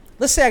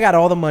 let's say I got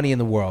all the money in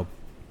the world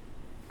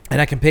and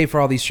I can pay for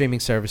all these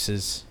streaming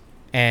services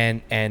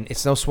and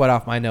it's no sweat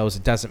off my nose.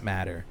 It doesn't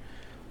matter.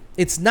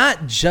 It's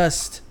not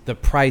just the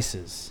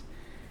prices.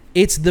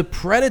 It's the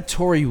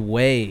predatory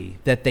way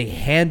that they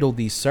handle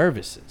these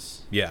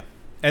services. Yeah.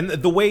 And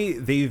the way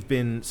they've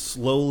been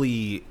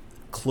slowly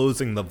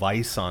closing the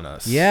vice on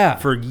us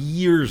for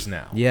years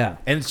now. Yeah.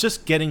 And it's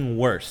just getting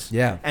worse.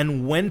 Yeah.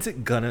 And when's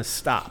it gonna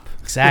stop?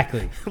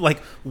 Exactly.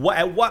 Like,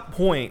 at what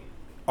point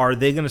are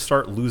they gonna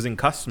start losing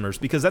customers?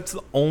 Because that's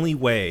the only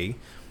way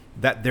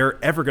that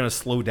they're ever gonna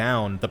slow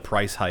down the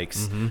price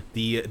hikes,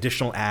 the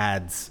additional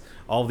ads,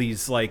 all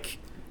these, like,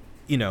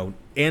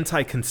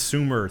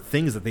 anti-consumer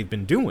things that they've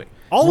been doing.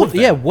 All of them.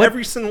 Yeah,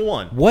 every single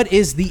one. What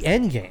is the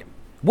end game?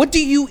 What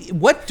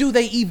do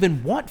they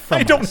even want from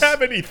us? I don't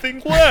have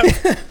anything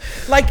left.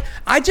 What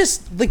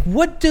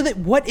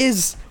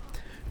is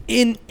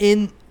in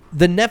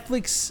the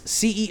Netflix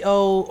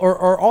CEO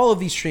or all of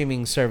these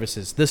streaming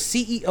services, the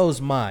CEO's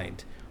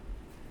mind,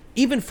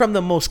 even from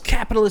the most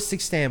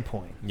capitalistic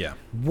standpoint,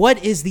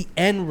 what is the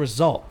end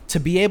result? To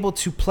be able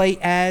to play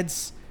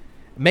ads,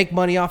 make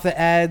money off the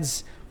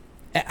ads,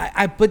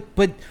 but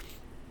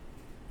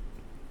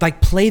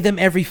like play them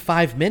every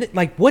 5 minutes?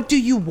 Like, what do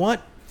you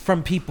want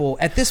from people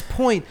at this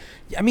point?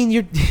 I mean,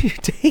 you're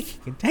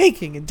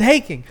taking and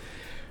taking.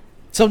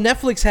 So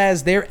Netflix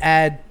has their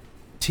ad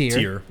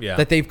tier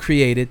that they've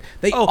created.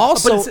 They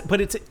but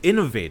it's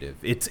innovative.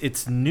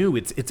 It's new.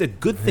 It's a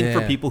good thing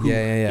for people who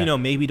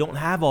maybe don't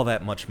have all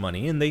that much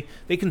money, and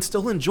they can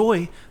still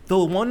enjoy the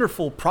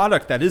wonderful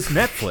product that is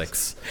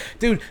Netflix.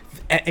 Dude,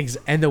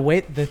 and the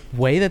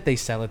way that they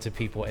sell it to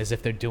people is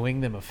if they're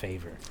doing them a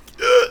favor.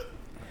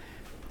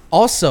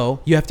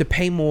 Also, you have to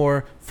pay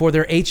more for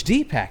their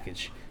HD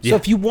package. So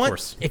if you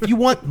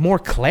want more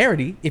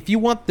clarity, if you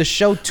want the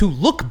show to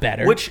look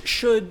better, which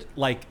should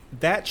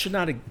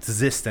not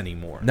exist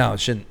anymore. No, it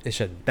shouldn't. It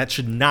shouldn't. That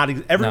should not.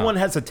 Everyone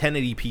has a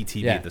 1080p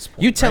TV at this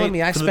point. You telling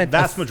me I spent the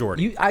vast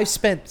majority? I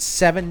spent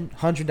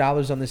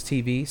 $700 on this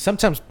TV,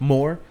 sometimes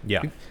more.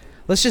 Yeah.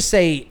 Let's just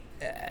say,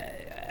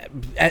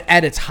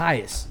 at its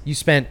highest, you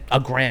spent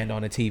 $1,000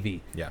 on a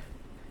TV. Yeah.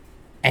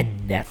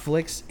 And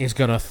Netflix is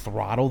gonna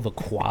throttle the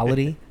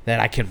quality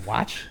that I can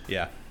watch.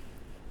 Yeah.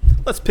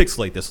 Let's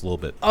pixelate this a little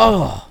bit.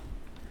 Oh,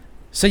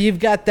 so you've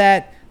got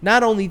that.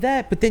 Not only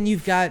that, but then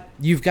you've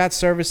got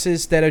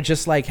services that are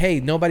just like, hey,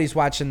 nobody's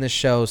watching this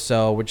show,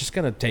 so we're just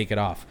gonna take it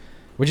off.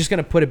 We're just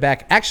gonna put it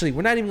back. Actually,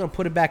 we're not even gonna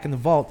put it back in the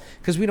vault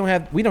because we don't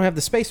have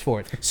the space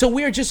for it. So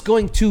we're just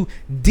going to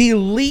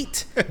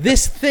delete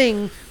this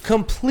thing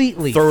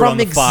completely from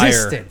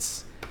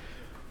existence. Fire.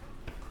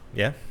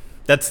 Yeah,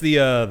 that's the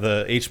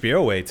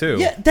HBO way too.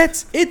 Yeah,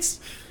 it's.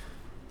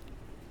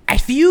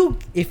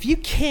 If you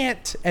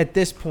can't at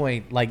this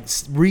point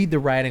read the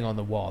writing on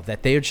the wall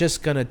that they're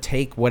just gonna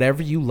take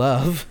whatever you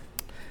love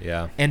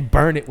Yeah. and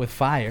burn it with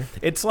fire.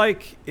 It's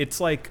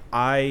like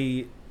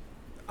I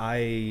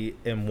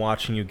am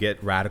watching you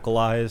get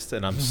radicalized,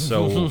 and I'm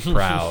so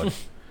proud.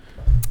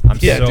 I'm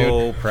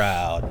so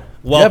proud.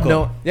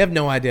 Welcome. You have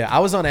no idea. I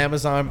was on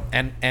Amazon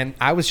and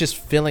I was just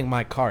filling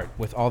my cart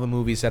with all the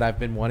movies that I've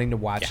been wanting to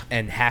watch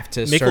and have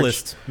to Make search. a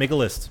list. Make a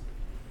list.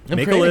 I'm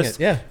Make a creating list.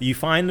 it, yeah. You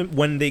find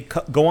when they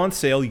go on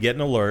sale, you get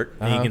an alert,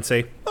 and you can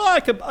say, "Oh,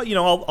 I could,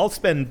 I'll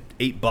spend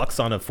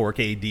 $8 on a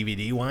 4K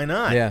DVD. Why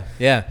not?"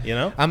 Yeah. You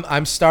know?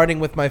 I'm starting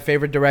with my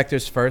favorite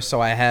directors first, so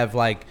I have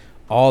like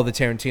all the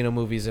Tarantino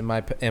movies in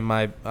my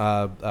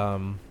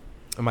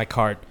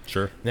cart.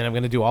 Sure. Then I'm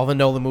gonna do all the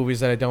Nolan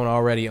movies that I don't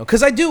already own,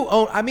 because I do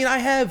own. I mean, I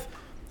have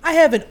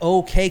an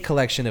okay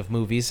collection of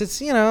movies.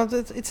 It's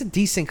it's a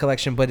decent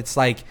collection, but it's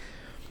like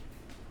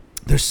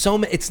there's so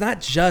many. It's not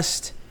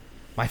just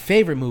my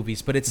favorite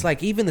movies, but it's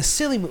like even the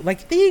silly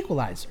like The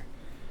Equalizer.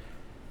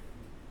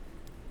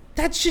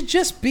 That should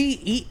just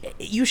be.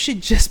 You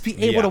should just be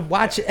able to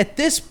watch it at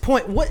this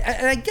point.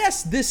 And I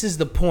guess this is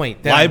the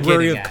point. That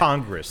Library I'm of getting at.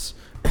 Congress.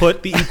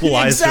 Put The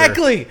Equalizer.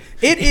 Exactly.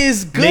 It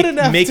is good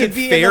enough make to it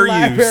be fair in the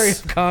Library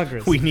use. of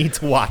Congress. We need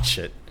to watch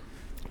it.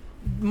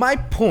 My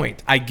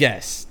point, I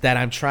guess, that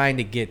I'm trying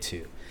to get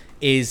to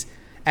is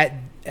at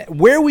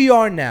where we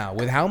are now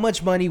with how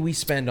much money we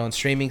spend on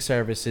streaming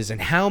services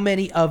and how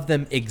many of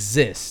them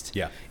exist.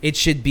 Yeah. It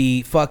should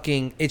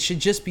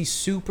just be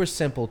super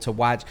simple to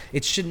watch.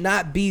 It should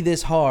not be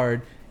this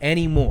hard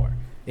anymore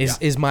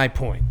is my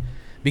point.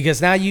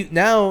 Because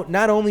now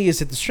not only is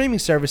it the streaming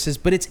services,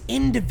 but it's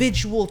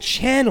individual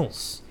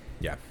channels.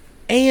 Yeah.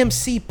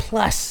 AMC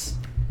Plus.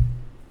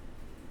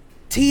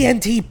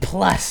 TNT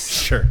Plus.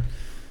 Sure.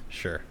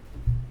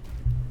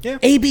 Yeah.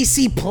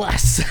 ABC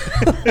Plus.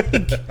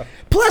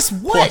 Plus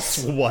what?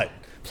 Plus what?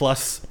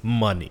 Plus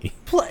money.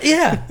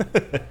 Yeah.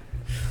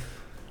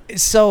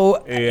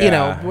 So,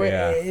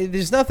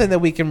 there's nothing that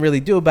we can really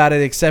do about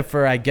it except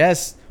for, I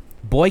guess,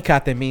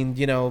 boycott them. I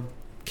mean,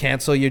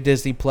 cancel your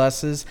Disney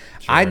Pluses.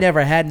 Sure. I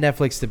never had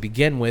Netflix to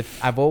begin with.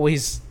 I've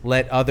always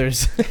let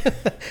others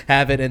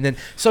have it. And then,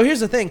 so here's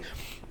the thing.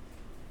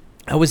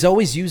 I was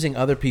always using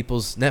other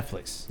people's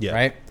Netflix,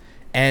 right?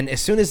 And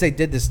as soon as they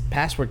did this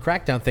password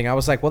crackdown thing, I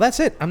was like, well, that's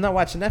it. I'm not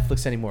watching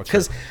Netflix anymore.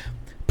 Because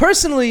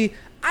personally,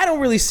 I don't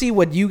really see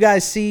what you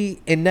guys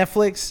see in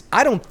Netflix.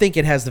 I don't think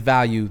it has the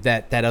value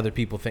that other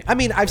people think. I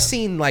mean, I've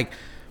seen, like,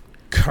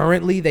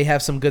 currently they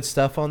have some good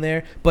stuff on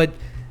there. But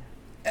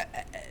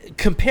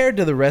compared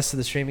to the rest of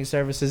the streaming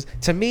services,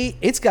 to me,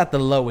 it's got the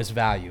lowest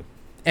value.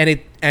 And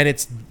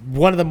it's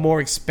one of the more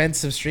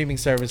expensive streaming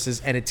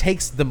services, and it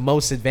takes the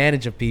most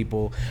advantage of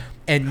people.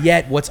 And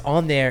yet what's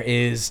on there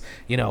is,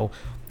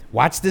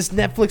 watch this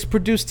Netflix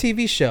produced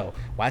TV show.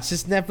 Watch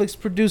this Netflix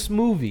produced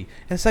movie.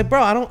 And it's like,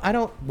 bro, I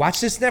don't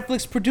watch this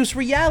Netflix produced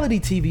reality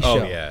TV show.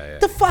 Oh, yeah.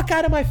 The fuck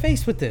out of my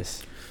face with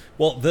this.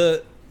 Well,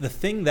 the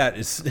thing that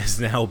has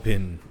now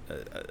been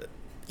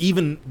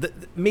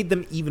made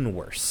them even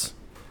worse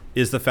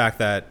is the fact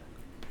that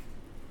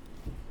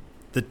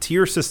the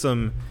tier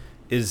system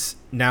is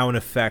now in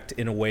effect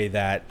in a way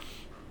that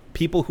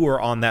people who are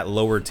on that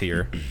lower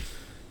tier,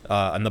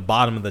 on the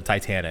bottom of the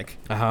Titanic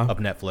of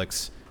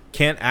Netflix,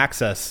 can't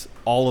access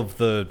all of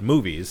the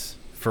movies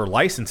for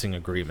licensing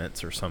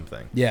agreements or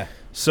something. Yeah.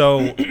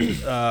 So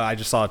I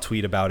just saw a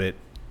tweet about it,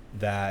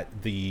 that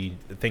the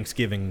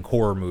Thanksgiving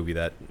horror movie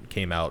that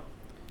came out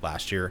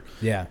last year.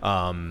 Yeah.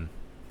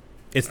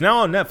 It's now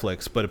on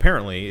Netflix, but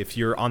apparently if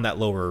you're on that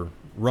lower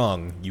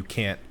rung, you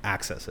can't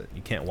access it.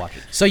 You can't watch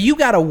it. So you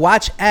got to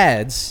watch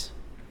ads.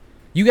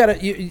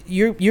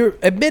 You're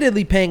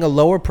admittedly paying a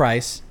lower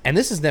price, and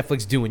this is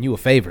Netflix doing you a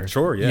favor.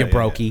 Sure, yeah. You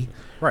brokey. Yeah.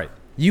 Right.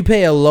 You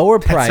pay a lower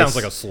price. That sounds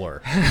like a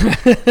slur.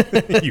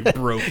 You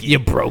brokey. You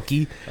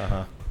brokey.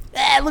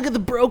 Look at the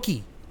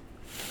brokey.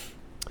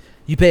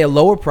 You pay a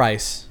lower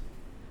price.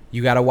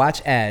 You got to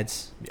watch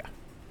ads. Yeah.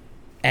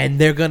 And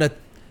they're going to,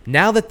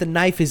 now that the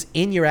knife is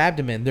in your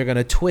abdomen, they're going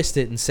to twist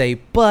it and say,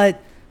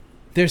 but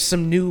there's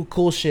some new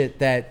cool shit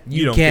that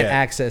you can't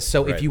access.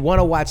 So if you want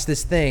to watch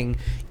this thing,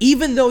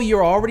 even though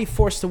you're already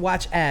forced to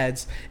watch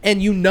ads, and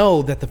you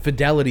know that the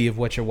fidelity of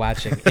what you're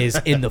watching is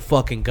in the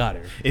fucking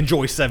gutter.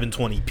 Enjoy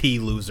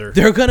 720p, loser.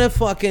 They're going to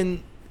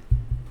fucking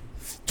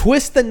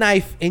twist the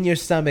knife in your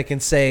stomach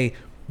and say,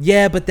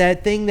 yeah, but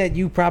that thing that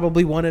you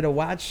probably wanted to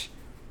watch,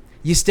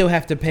 you still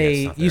have to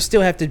pay. You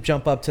still have to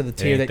jump up to the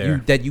tier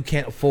that you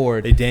can't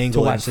afford to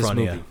watch this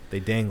movie. They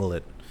dangle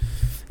it.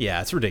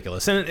 Yeah, it's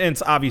ridiculous. And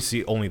it's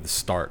obviously only the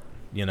start.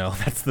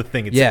 That's the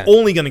thing. It's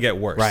only going to get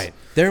worse. Right.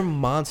 They're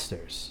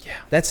monsters. Yeah.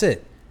 That's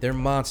it. They're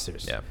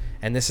monsters. Yeah.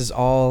 And this is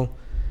all,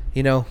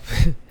 hate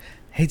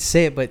to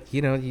say it, but, you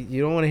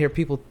don't want to hear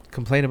people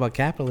complain about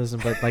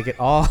capitalism, but, like, it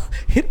all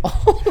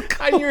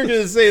I knew you were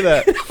going to say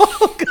that. It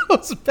all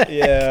goes back.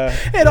 Yeah.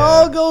 It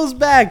all goes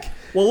back.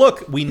 Well,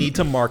 look, we need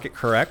to market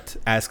correct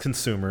as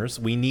consumers.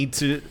 We need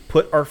to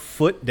put our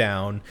foot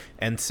down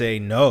and say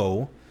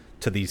no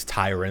to these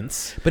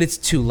tyrants. But it's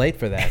too late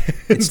for that.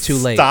 It's too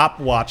late.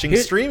 Stop watching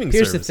streaming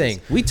services. Here's the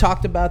thing. We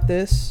talked about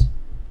this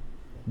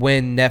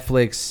when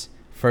Netflix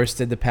first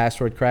did the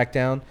password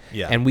crackdown.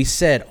 Yeah. And we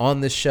said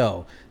on the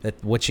show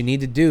that what you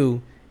need to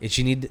do is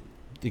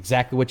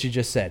exactly what you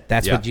just said.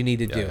 That's what you need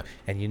to do. Yeah.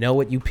 And you know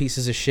what you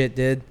pieces of shit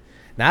did?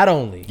 Not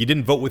only You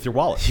didn't vote with your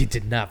wallet. you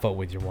did not vote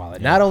with your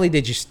wallet. Not only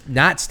did you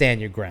not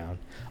stand your ground,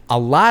 a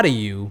lot of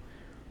you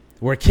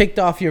were kicked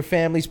off your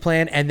family's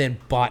plan and then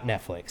bought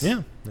Netflix.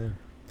 Yeah.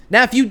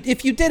 Now, if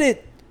you did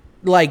it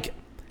like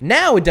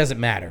now, it doesn't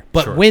matter.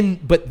 But Sure.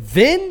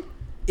 then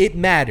it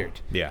mattered.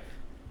 Yeah.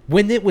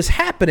 When it was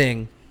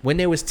happening, when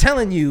they was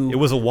telling you, It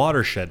was a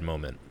watershed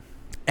moment.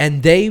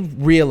 and they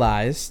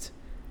realized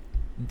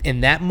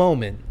in that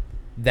moment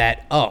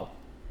that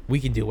we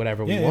can do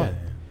whatever we want.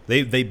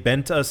 They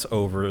bent us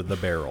over the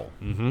barrel,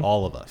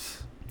 all of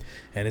us.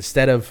 And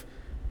instead of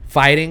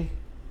fighting,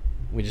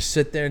 we just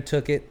sit there and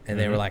took it. And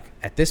they were like,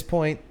 at this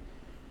point,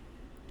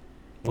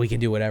 we can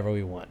do whatever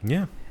we want.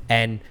 Yeah.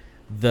 And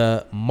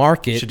the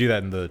market. You should do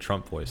that in the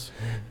Trump voice.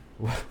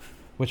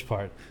 Which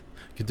part?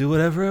 I can do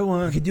whatever I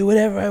want. I can do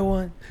whatever I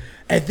want.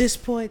 At this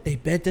point, they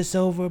bent us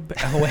over.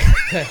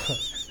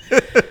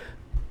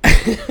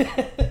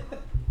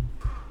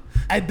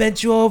 I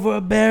bent you over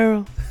a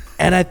barrel.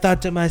 And I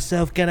thought to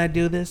myself, can I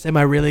do this? Am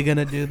I really going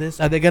to do this?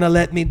 Are they going to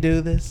let me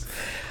do this?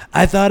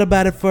 I thought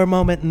about it for a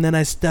moment, and then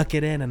I stuck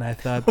it in, and I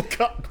thought... Oh,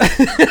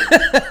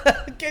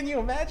 God. Can you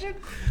imagine?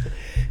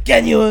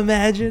 Can you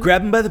imagine?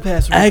 Grab him by the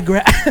password.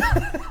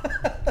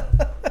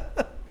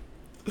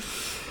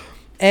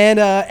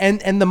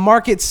 And the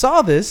market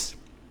saw this,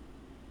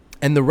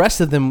 and the rest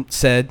of them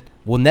said,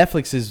 well,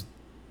 Netflix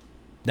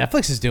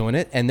is doing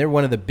it, and they're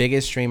one of the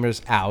biggest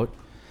streamers out.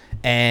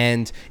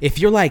 And if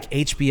you're like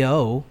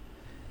HBO...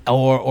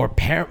 Or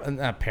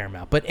not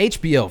Paramount, but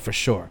HBO for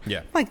sure.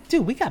 Yeah. Like,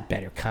 dude, we got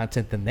better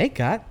content than they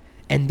got,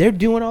 and they're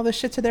doing all this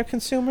shit to their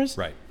consumers.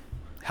 Right.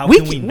 How We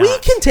can we can, not? we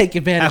can take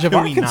advantage How of can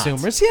our we not?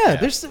 consumers.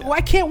 Yeah. Yeah. Why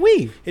can't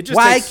we?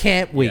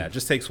 Can't we? Yeah, it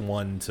just takes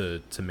one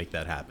to make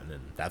that happen,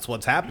 and that's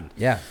what's happened.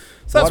 Yeah.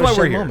 So that's why we're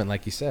Watershed here. moment,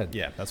 like you said.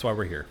 Yeah, that's why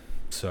we're here.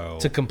 So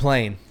To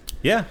complain.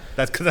 yeah,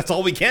 that's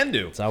all we can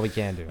do. That's all we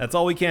can do. That's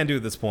all we can do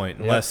at this point,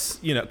 unless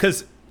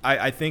because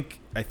I think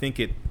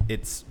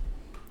it's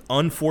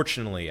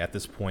unfortunately at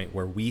this point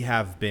where we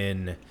have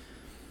been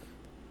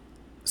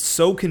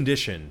so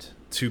conditioned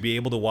to be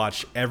able to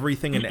watch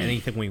everything and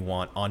anything we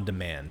want on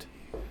demand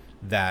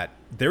that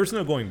there's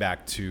no going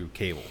back to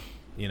cable.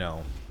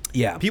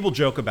 Yeah. People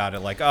joke about it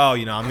like, oh,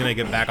 I'm gonna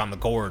get back on the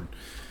cord.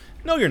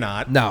 No, you're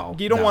not. No,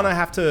 you don't no. want to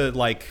have to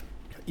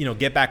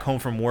get back home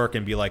from work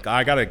and be like,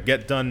 I gotta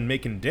get done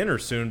making dinner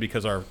soon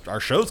because our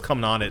show's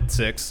coming on at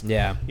 6.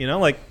 Yeah.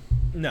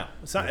 No,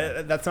 it's not.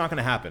 That's not going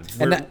to happen.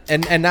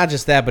 And not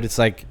just that, but it's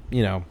like,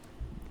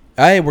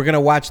 hey, we're gonna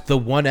watch the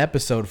one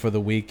episode for the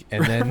week,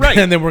 and then Right.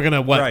 and then we're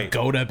gonna Right.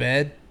 go to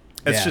bed.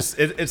 It's Yeah. just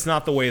it's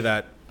not the way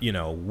that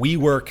we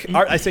work.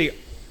 I say,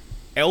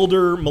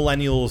 elder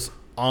millennials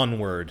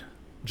onward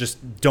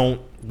just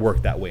don't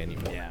work that way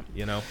anymore.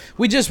 Yeah.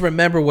 We just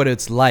remember what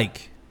it's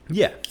like.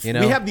 Yeah, You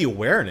know? we have the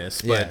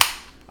awareness, but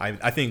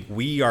I think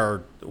we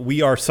are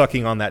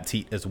sucking on that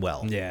teat as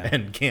well. Yeah.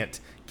 and can't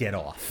get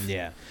off.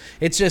 Yeah.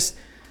 It's just,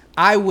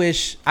 I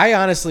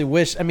honestly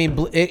wish,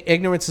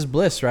 ignorance is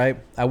bliss, right?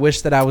 I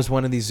wish that I was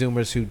one of these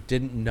Zoomers who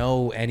didn't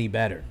know any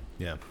better.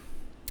 Yeah.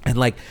 And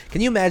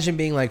can you imagine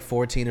being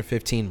 14 or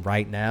 15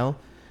 right now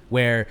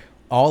where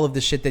all of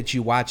the shit that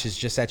you watch is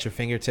just at your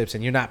fingertips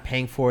and you're not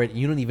paying for it.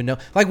 You don't even know.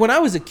 When I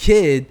was a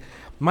kid,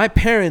 my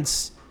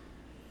parents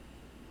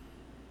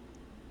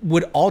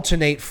would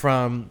alternate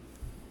from,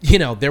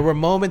 there were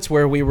moments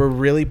where we were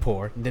really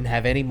poor and didn't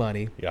have any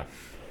money. Yeah.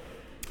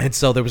 And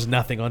so there was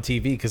nothing on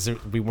TV because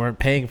we weren't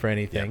paying for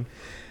anything. Yeah.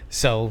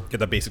 So Get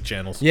the basic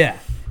channels. yeah.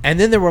 And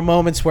then there were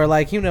moments where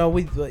we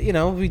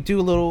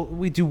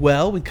do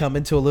well, we come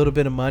into a little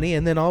bit of money,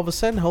 and then all of a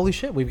sudden, holy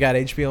shit, we've got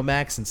HBO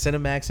Max and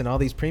Cinemax and all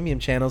these premium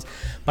channels.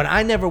 But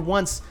I never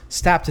once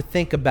stopped to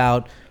think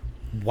about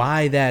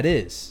why that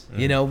is.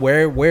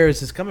 Where is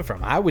this coming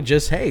from? I would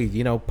just,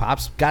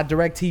 Pop's got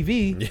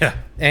DirecTV. Yeah.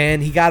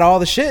 And he got all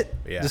the shit.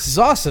 Yeah. This is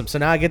awesome. So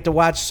now I get to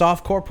watch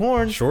softcore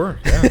porn. Sure.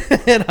 Yeah.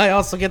 And I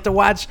also get to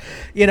watch,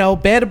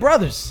 Band of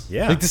Brothers.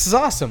 Yeah. This is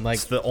awesome.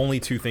 It's the only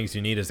two things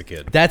you need as a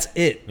kid. That's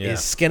it. Yeah.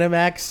 Is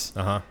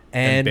Skinamax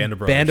And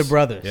Band of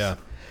Brothers. Yeah.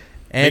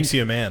 And, Makes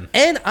you a man.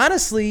 And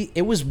honestly,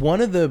 it was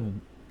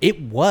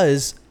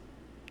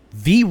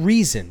the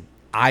reason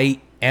I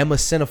am a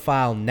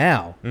cinephile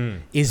now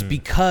is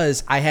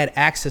because I had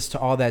access to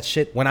all that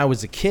shit when I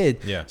was a kid.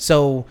 Yeah.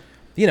 So,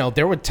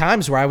 there were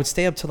times where I would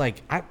stay up to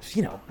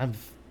I'm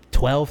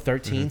 12,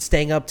 13,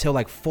 staying up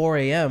till 4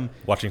 a.m.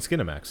 Watching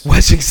Skinamax.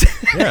 watching.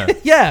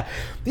 Yeah.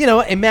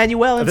 Yeah.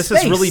 Emmanuel in This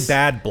space. is really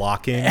bad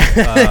blocking.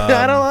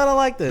 I don't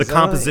like this. The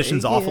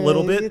composition's off a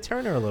little bit. You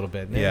turn her a little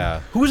bit. Man.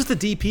 Yeah. Who was the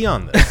DP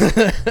on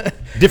this?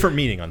 Different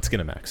meaning on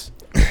Skinamax.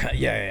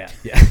 Yeah.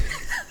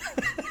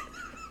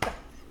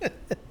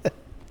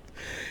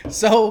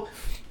 So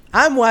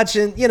I'm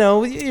watching,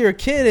 you're a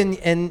kid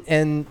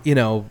and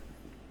when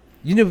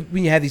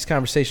you have these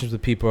conversations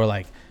with people who are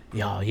like,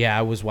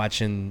 I was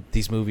watching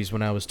these movies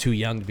when I was too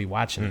young to be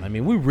watching them. I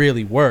mean, we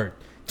really were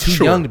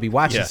too young to be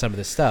watching some of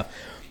this stuff.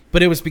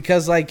 But it was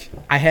because like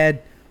I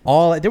had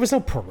there was no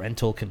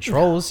parental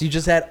controls. You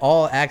just had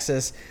all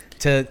access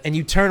to, and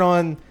you turn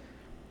on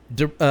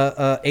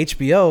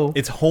HBO.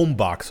 It's home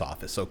box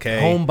office,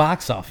 okay? Home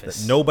box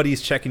office.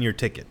 Nobody's checking your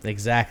ticket.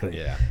 Exactly.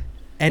 Yeah.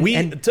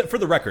 And for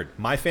the record,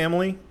 my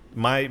family,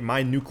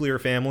 my nuclear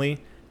family,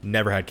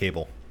 never had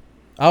cable.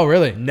 Oh,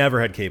 really?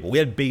 Never had cable. We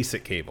had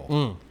basic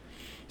cable.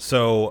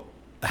 So,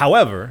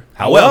 However,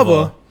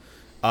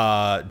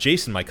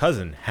 Jason, my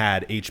cousin,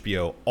 had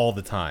HBO all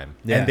the time.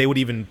 Yeah. And they would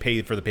even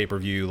pay for the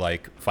pay-per-view,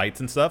 like, fights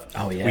and stuff.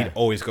 Oh, yeah. We'd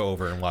always go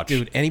over and watch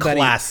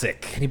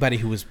classic. Anybody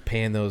who was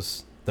paying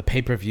the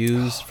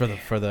pay-per-views for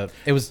the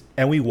it was,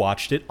 and we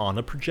watched it on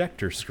a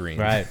projector screen.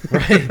 Right.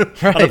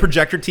 On a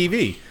projector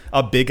TV.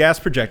 A big-ass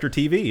projector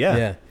TV,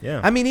 yeah.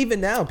 I mean, even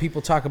now,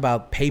 people talk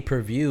about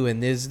pay-per-view,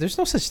 and there's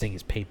no such thing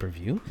as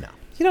pay-per-view. No.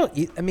 You know,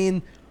 I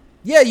mean...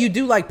 Yeah, you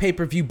do like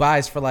pay-per-view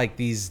buys for like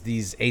these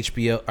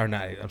HBO or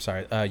not? I'm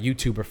sorry,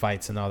 YouTuber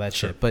fights and all that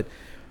shit. But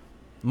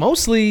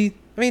mostly,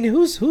 I mean,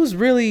 who's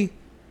really,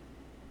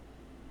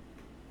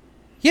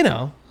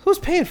 who's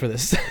paying for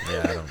this?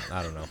 Yeah,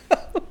 I don't know.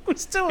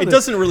 Who's doing It this?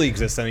 doesn't really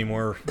exist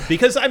anymore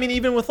because I mean,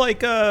 even with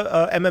like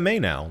MMA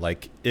now,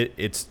 like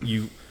it's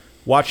you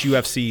watch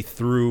UFC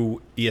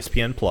through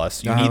ESPN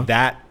Plus. You need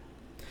that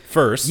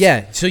first.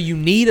 Yeah, so you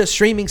need a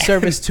streaming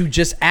service to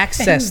just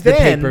access the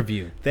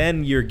pay-per-view.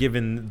 Then you're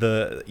given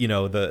the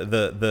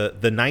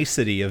the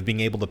nicety of being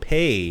able to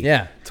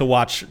pay to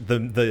watch the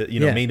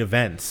main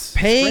events.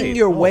 Paying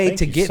your way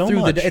to get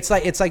through the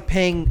it's like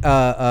paying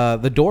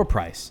the door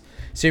price.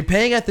 So you're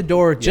paying at the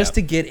door just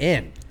to get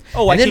in.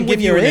 Oh, and I then can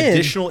give you an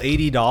additional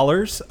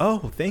 $80.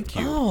 Oh, thank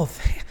you.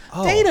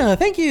 Dana,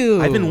 thank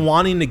you. I've been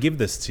wanting to give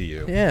this to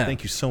you. Yeah.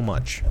 Thank you so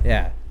much.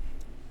 Yeah.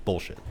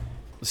 Bullshit.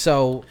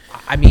 So,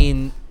 I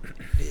mean,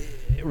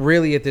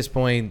 really at this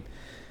point,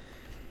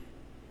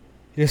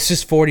 it's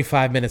just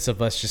 45 minutes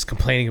of us just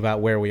complaining about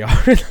where we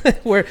are,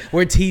 where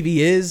TV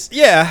is.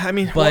 Yeah, I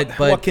mean, but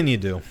what can you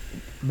do?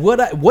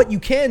 What you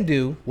can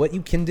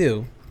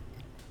do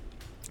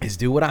is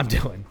do what I'm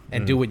doing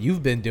and do what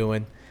you've been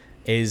doing.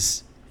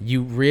 Is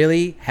you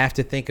really have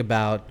to think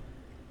about,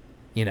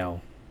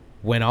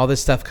 when all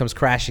this stuff comes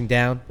crashing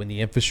down, when the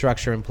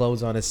infrastructure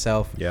implodes on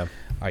itself. Yeah.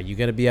 Are you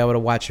going to be able to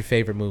watch your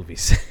favorite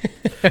movies?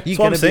 Are you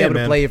going to be able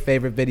to play your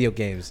favorite video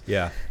games?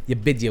 Yeah. Your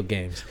video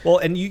games. Well,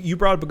 and you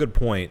brought up a good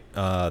point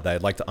that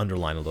I'd like to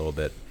underline a little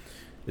bit,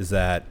 is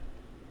that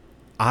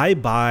I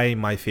buy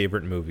my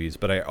favorite movies,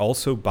 but I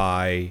also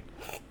buy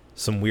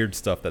some weird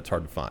stuff that's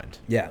hard to find.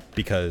 Yeah.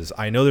 Because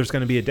I know there's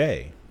going to be a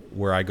day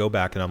where I go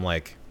back and I'm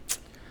like,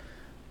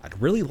 I'd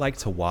really like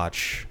to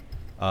watch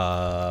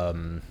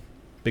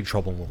Big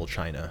Trouble in Little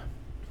China.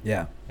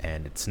 Yeah.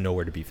 And it's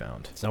nowhere to be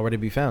found. It's nowhere to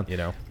be found.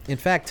 In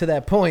fact, to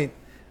that point,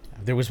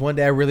 there was one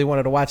day I really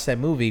wanted to watch that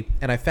movie,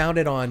 and I found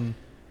it on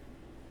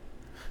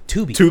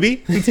Tubi.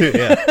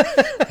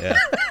 Yeah.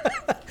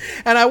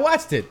 And I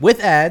watched it with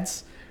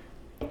ads,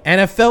 and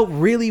it felt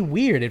really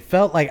weird. It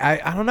felt like,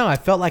 I don't know, I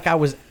felt like I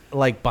was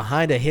like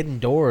behind a hidden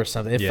door or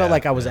something. It felt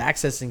like I was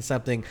accessing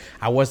something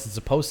I wasn't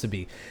supposed to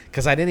be.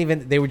 Because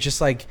they were just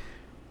like,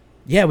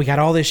 yeah, we got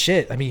all this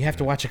shit. I mean, you have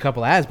to watch a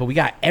couple ads, but we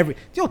got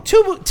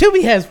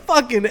Tubi has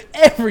fucking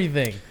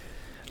everything.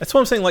 That's what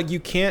I'm saying. Like, you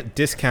can't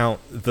discount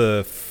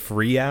the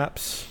free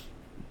apps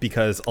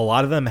because a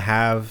lot of them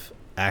have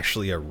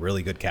actually a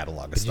really good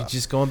catalog of stuff. You're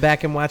just going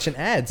back and watching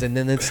ads, and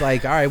then it's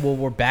like, all right, well,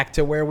 we're back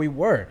to where we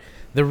were.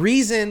 The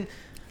reason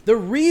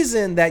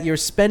that you're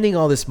spending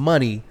all this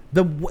money,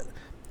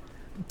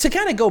 to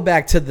kind of go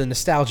back to the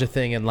nostalgia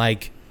thing and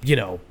like,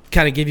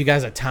 kind of give you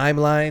guys a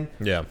timeline.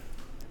 Yeah.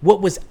 What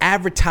was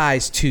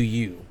advertised to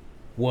you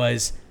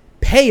was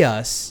pay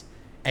us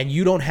and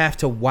you don't have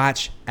to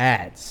watch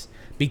ads,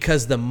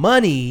 because the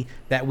money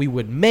that we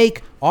would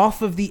make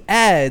off of the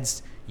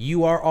ads,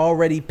 you are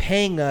already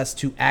paying us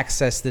to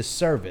access this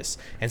service.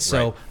 And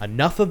so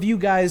enough of you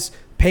guys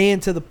pay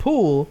into the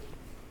pool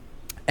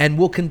and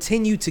we'll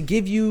continue to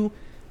give you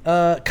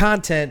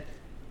content,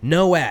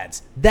 no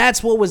ads.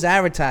 That's what was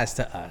advertised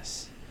to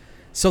us.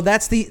 So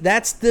that's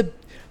the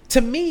to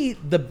me,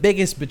 the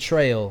biggest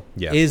betrayal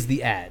is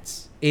the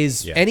ads.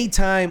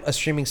 Anytime a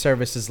streaming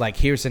service is like,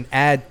 here's an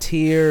ad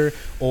tier,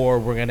 or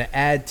we're gonna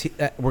add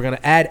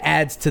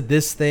ads to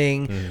this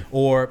thing,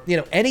 or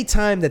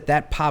anytime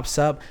that pops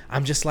up,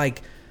 I'm just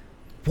like,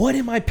 what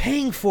am I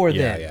paying for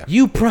then? Yeah.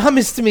 You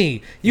promised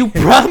me.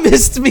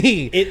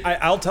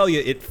 I'll tell you,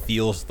 it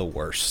feels the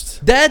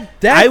worst. That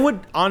I would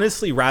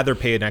honestly rather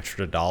pay an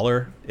extra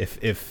 $1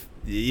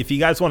 if you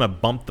guys want to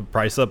bump the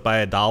price up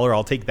by $1,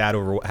 I'll take that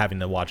over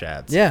having to watch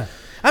ads. Yeah.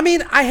 I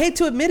mean, I hate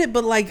to admit it,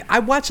 but like, I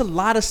watch a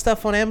lot of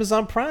stuff on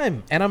Amazon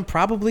Prime, and I'm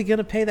probably going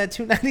to pay that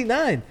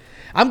 $2.99.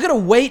 I'm going to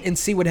wait and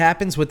see what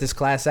happens with this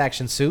class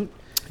action suit.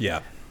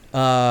 Yeah.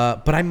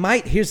 But I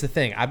might, here's the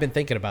thing. I've been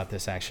thinking about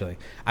this actually.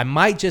 I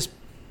might just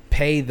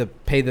pay the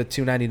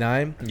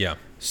 $2.99. Yeah.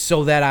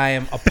 So that I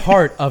am a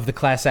part of the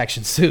class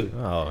action suit.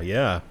 Oh,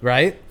 yeah.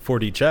 Right?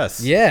 4D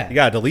chess. Yeah. You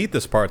got to delete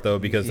this part, though,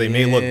 because they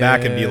may look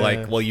back and be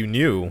like, well, you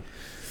knew.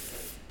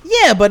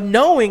 Yeah, but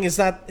knowing is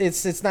not,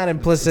 it's not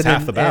implicit. It's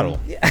half the battle.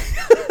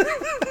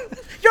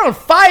 You're on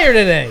fire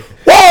today.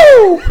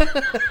 Whoa!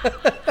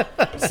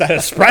 It's that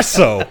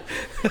espresso.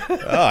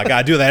 Oh, I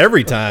gotta do that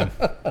every time.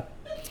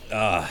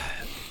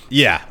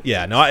 Yeah.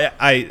 No,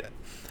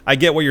 I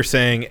get what you're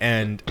saying,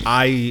 and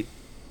I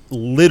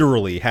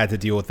literally had to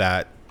deal with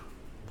that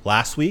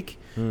last week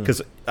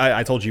because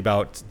I told you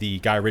about the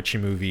Guy Ritchie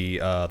movie,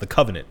 The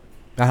Covenant.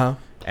 Uh-huh.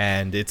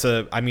 And it's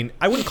I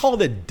wouldn't call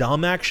it a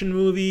dumb action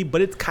movie, but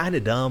it's kind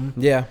of dumb.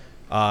 Yeah.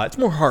 It's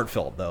more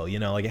heartfelt though,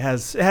 like it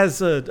has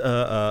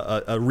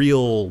a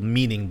real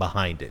meaning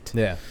behind it.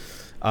 Yeah.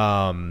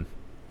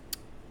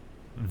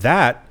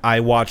 That I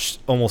watched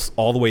almost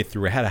all the way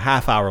through. I had a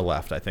half hour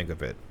left, I think,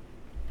 of it,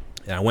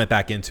 and I went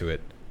back into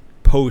it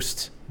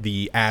post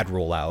the ad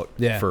rollout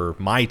for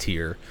my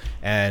tier,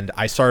 and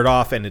I started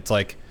off, and it's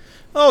like,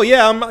 oh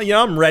yeah,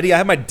 I'm ready. I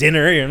have my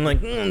dinner, and I'm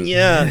like,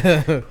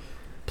 yeah.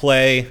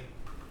 Play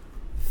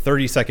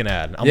 30-second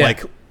ad. I'm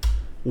like,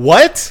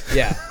 what?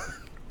 Yeah.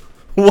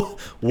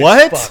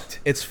 What?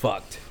 It's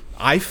fucked.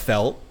 I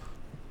felt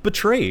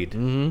betrayed.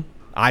 Mm-hmm.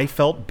 I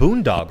felt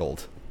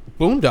boondoggled.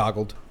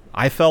 Boondoggled.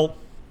 I felt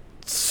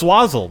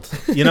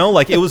swazzled.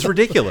 Like it was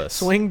ridiculous.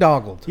 Swing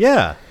doggled.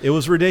 Yeah, it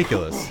was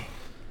ridiculous.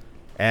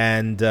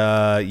 And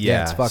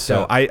it's fucked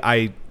so up.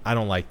 I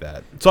don't like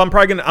that. So I'm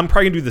probably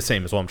gonna do the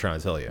same. Is what I'm trying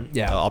to tell you.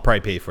 Yeah, I'll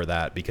probably pay for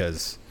that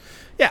because,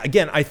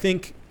 again, I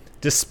think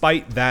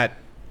despite that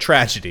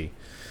tragedy,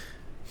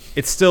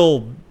 it's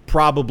still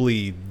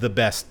probably the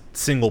best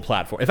single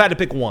platform. If I had to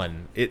pick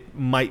one, it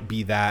might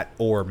be that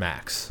or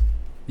Max.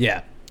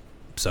 Yeah.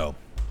 So,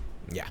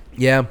 yeah.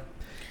 Yeah.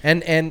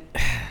 And man.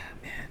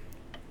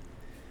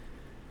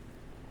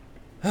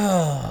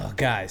 Oh,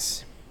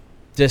 guys.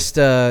 Just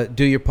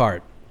do your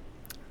part,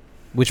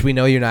 which we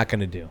know you're not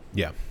going to do.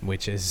 Yeah.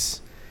 Which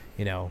is,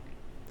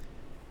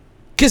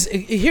 because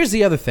here's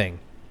the other thing.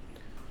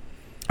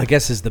 I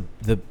guess is the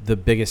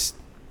biggest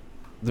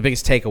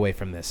takeaway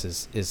from this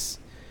is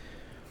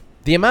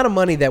the amount of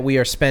money that we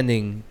are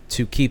spending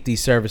to keep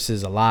these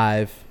services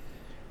alive.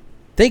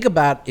 Think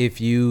about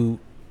if you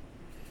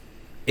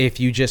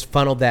just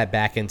funneled that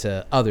back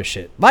into other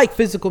shit, like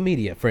physical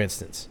media, for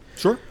instance.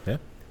 Sure. Yeah.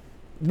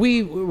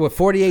 We were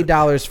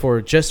 $48 for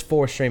just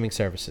 4 streaming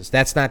services.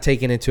 That's not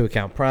taking into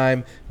account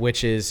Prime,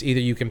 which is either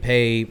you can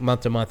pay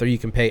month to month or you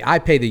can pay. I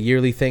pay the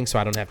yearly thing, so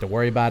I don't have to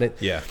worry about it.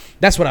 Yeah.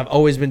 That's what I've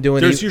always been doing.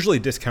 There's usually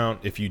a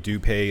discount if you do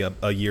pay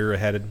a year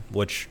ahead,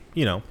 which,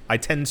 I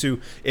tend to,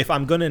 if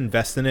I'm going to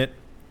invest in it,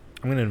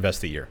 I'm going to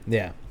invest a year.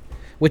 Yeah.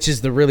 Which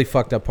is the really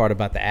fucked up part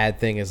about the ad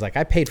thing is like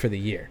I paid for the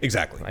year.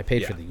 Exactly. I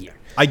paid for the year.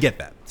 I get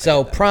that.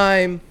 So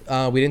Prime,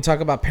 we didn't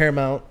talk about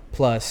Paramount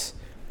Plus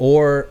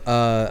or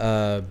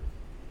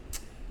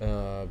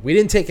we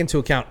didn't take into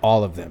account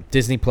all of them.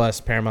 Disney Plus,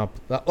 Paramount.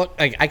 Look,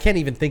 I can't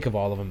even think of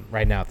all of them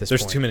right now at this point.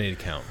 There's too many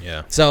to count,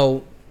 yeah.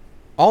 So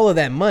all of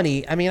that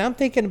money, I'm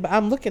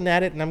looking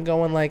at it and I'm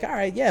going like, all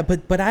right, yeah,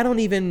 but I don't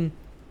even,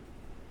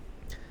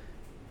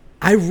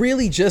 I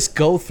really just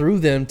go through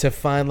them to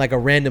find like a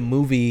random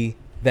movie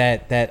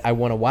that I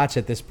want to watch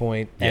at this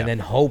point and then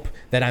hope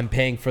that I'm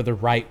paying for the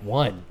right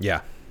one.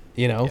 Yeah.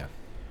 Yeah.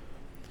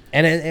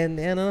 And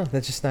I don't know,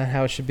 that's just not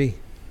how it should be.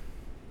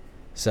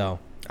 So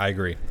I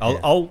agree.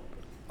 I'll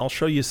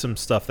show you some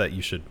stuff that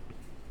you should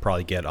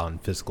probably get on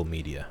physical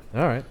media.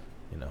 All right.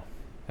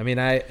 I mean,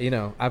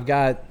 I've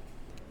got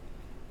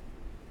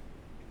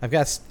I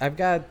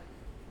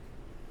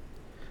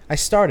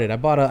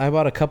bought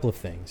a couple of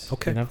things.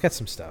 Okay. I've got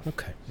some stuff.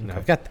 Okay.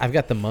 I've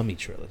got the Mummy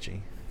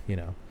trilogy,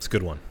 It's a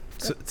good one.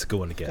 It's a good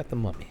one to get. Got the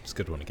Mummy. It's a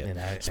good one to get.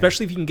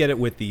 Especially if you can get it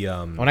with the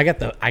when I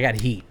got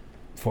Heat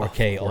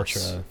 4K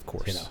Ultra. Of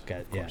course.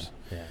 Yeah.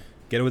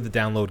 Get it with the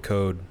download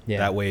code. Yeah.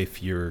 That way,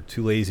 if you're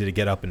too lazy to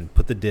get up and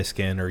put the disc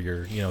in, or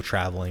you're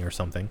traveling or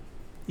something,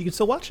 you can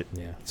still watch it.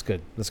 Yeah, it's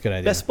good. That's a good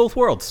idea. Best of both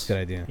worlds. Good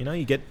idea.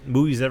 You get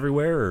movies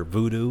everywhere or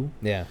Vudu.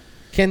 Yeah.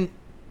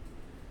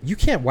 You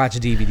can't watch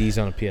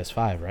DVDs on a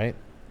PS5, right?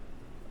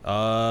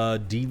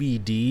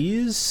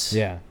 DVDs.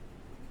 Yeah.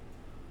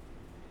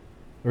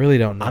 Really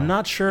don't know. I'm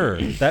not sure.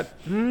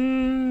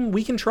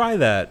 We can try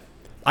that.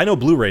 I know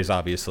Blu-rays,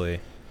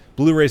 obviously.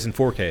 Blu-rays in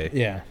 4K.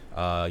 Yeah.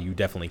 You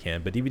definitely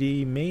can, but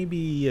DVD may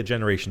be a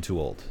generation too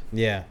old.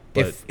 Yeah.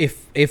 But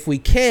If we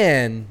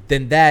can,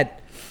 then that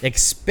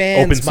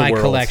expands Opens the my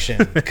world.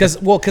 collection.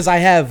 Because I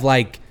have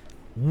like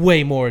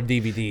way more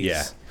DVDs.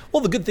 Yeah.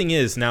 Well, the good thing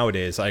is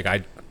nowadays, like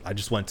I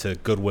just went to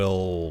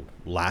Goodwill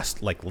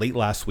late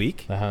last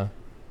week.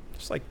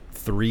 Just like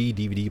 3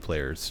 DVD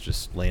players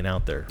just laying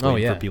out there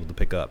waiting for people to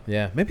pick up.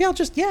 Yeah. Maybe I'll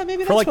just maybe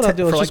that's like what I'll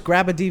do. Is for just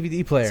grab a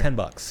DVD player.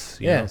 $10.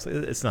 You know?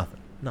 It's nothing.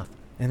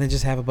 And then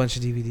just have a bunch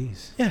of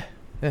DVDs. Yeah.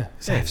 Yeah.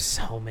 I have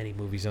so many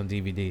movies on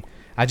DVD.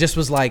 I just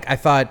was like, I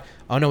thought,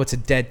 oh no, it's a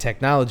dead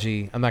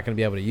technology. I'm not going to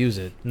be able to use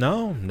it.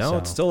 No,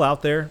 it's still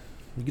out there.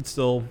 You could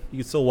still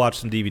watch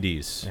some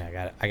DVDs.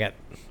 Yeah, I got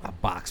a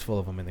box full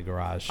of them in the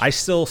garage. I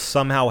still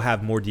somehow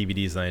have more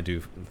DVDs than I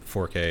do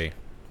 4K,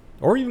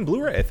 or even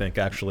Blu-ray. I think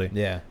actually.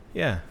 Yeah.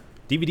 Yeah.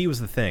 DVD was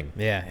the thing.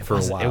 Yeah. For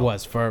a while. It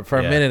was for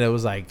a minute. It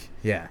was like,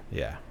 yeah.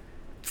 Yeah.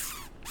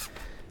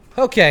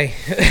 Okay.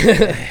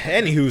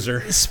 Any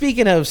hooser.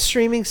 Speaking of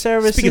streaming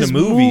services, Speaking of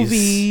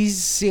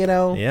movies. you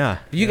know, Yeah.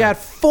 you got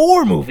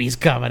 4 movies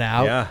coming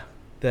out Yeah.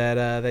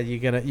 that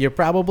you're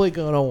probably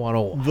gonna want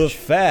to watch. The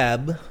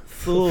Fab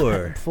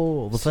Four.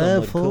 The Some Fab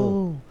would call.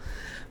 Four.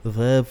 The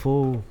Fab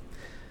Four.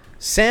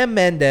 Sam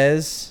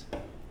Mendes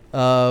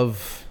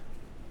of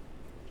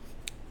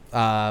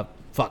I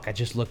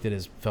just looked at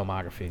his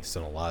filmography. He's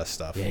done a lot of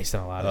stuff. Yeah, he's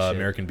done a lot of shit.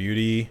 American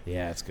Beauty.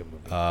 Yeah, it's a good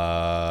movie.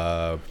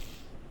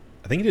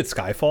 I think he did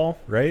Skyfall,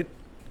 right?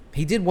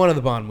 He did one of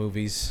the Bond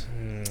movies.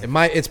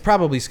 It's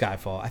probably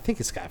Skyfall. I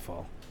think it's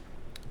Skyfall.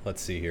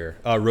 Let's see here.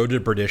 Road to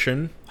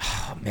Perdition.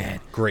 Oh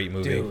man, Great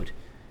movie. dude.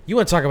 You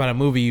want to talk about a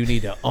movie you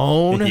need to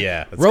own?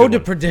 Yeah, that's a Road good to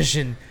one.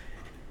 Perdition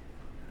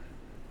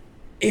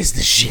is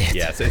the shit.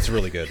 Yeah, it's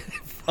really good.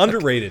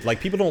 Underrated. Like,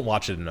 people don't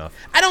watch it enough.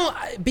 I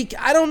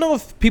don't know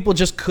if people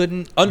just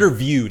couldn't.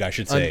 Underviewed, I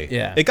should say.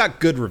 Yeah. It got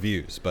good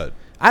reviews, but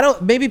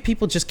Maybe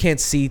people just can't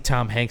see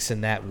Tom Hanks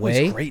in that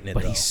way. he's great in it,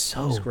 but though. he's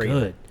so He's great in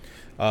good. it.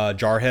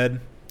 Jarhead,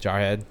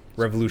 Jarhead.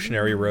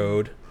 Revolutionary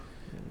Road,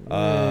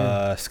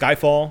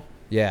 Skyfall,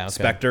 Yeah. Okay.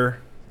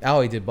 Spectre.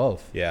 Oh, he did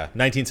both. Yeah.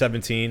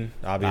 1917,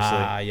 obviously.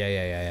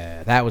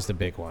 Yeah. That was the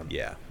big one.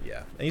 Yeah.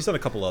 And he's done a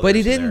couple others. But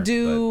he in didn't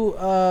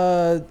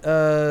there,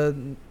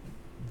 do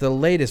the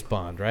latest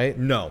Bond, right?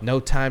 No. No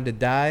Time to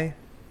Die.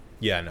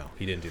 Yeah, no.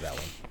 He didn't do that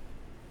one.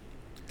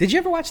 Did you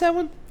ever watch that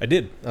one? I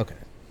did. Okay.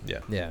 Yeah.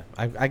 Yeah,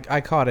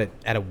 I caught it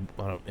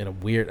in a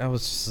weird. I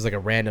was just like a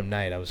random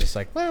night. I was just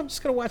like, well, I'm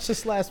just gonna watch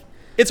this last.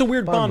 It's a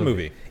weird Bond Bond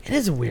movie. movie. It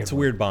is a weird. It's a one.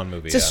 weird Bond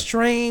movie. It's a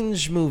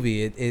strange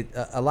movie. It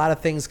a lot of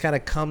things kind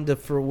of come to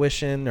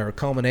fruition or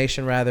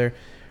culmination rather,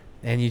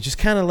 and you just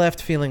kind of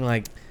left feeling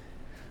like.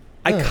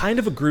 I kind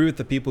of agree with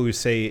the people who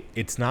say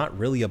it's not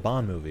really a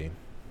Bond movie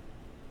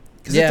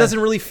because Yeah. it doesn't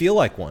really feel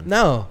like one.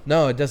 No,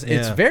 it doesn't.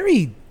 It's Yeah.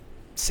 very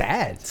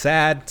sad,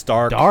 Sad. It's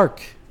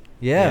dark.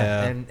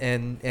 Yeah.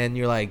 Yeah. And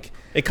you're like,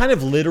 It kind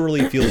of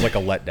literally feels like a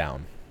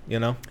letdown. You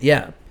know,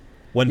 yeah,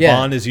 when Yeah.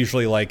 Bond is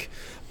usually like,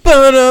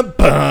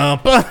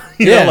 ba-da-ba-ba,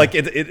 you Yeah. know, like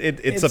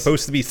it's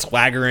supposed to be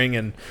swaggering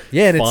and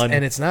yeah, and fun.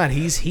 it's not.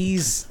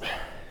 He's.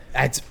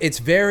 It's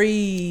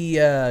very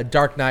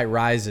Dark Knight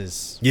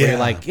Rises. Where Yeah. you're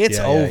like it's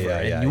Yeah,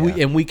 over, yeah,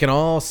 and we can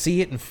all see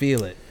it and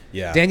feel it.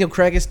 Yeah. Daniel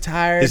Craig is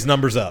tired. His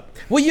number's up.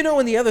 Well,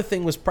 and the other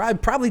thing was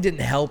probably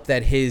didn't help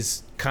that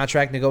his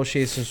contract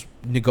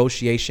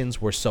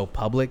negotiations were so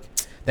public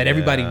that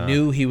everybody Yeah.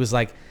 knew he was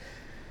like.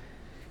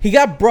 He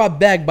got brought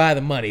back by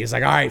the money. He's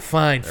like, all right,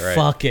 fine, Right.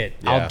 fuck it,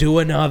 Yeah. I'll do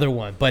another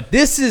one, but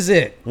this is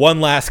it. One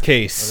last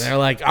case. And they're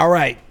like, all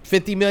right,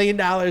 $50 million,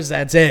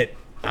 that's it.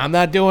 I'm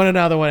not doing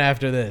another one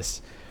after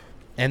this.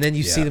 And then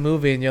you see Yeah. the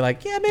movie and you're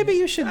like, yeah, maybe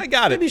you should. I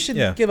got it. Maybe you should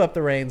Yeah. give up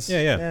the reins.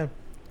 Yeah.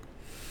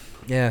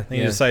 Yeah. He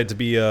decided to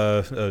be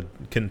a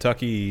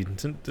Kentucky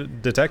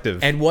detective.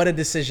 And what a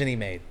decision he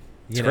made.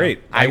 It's great.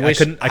 I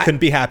couldn't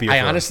be happier. I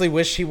for him. honestly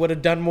wish he would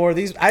have done more of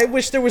these. I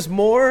wish there was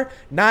more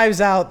Knives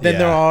Out than Yeah.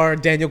 there are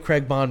Daniel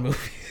Craig Bond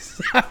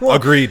movies.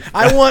 Agreed.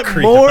 I want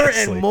Agreed, more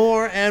honestly. and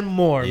more and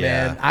more,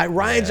 Yeah. man.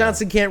 Ryan Yeah.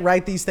 Johnson can't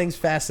write these things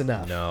fast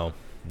enough. No.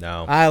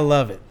 I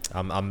love it.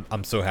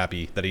 I'm so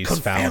happy that he's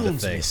found a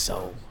Confounds thing. me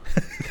so.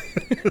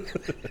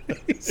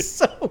 He's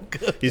so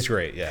good. He's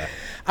great. Yeah.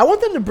 I want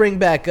them to bring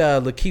back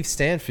Lakeith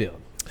Stanfield.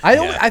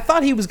 I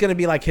thought he was going to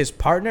be like his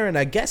partner, and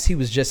I guess he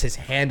was just his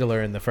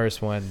handler in the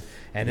first one,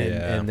 and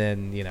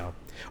then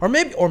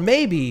or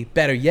maybe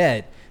better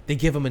yet, they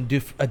give him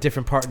a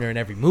different partner in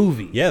every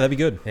movie. Yeah, that'd be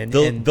good. And-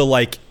 the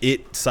like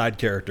it side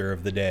character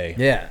of the day.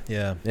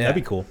 Yeah. That'd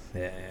be cool.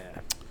 Yeah.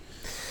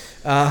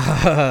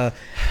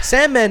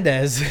 Sam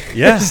Mendes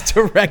Yeah. is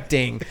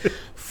directing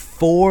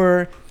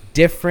 4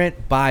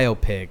 different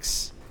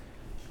biopics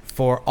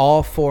for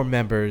all 4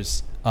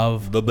 members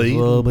of The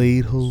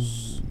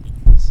Beatles.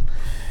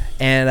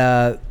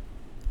 And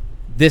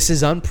this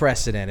is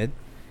unprecedented,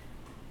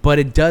 but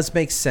it does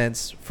make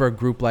sense for a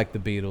group like the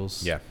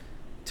Beatles Yeah.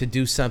 to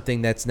do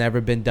something that's never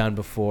been done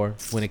before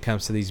when it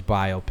comes to these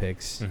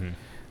biopics.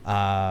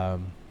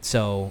 Mm-hmm.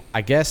 So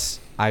I guess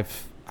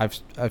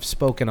I've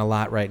spoken a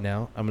lot right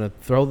now. I'm going to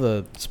throw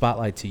the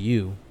spotlight to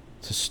you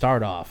to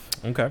start off.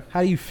 Okay.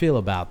 How do you feel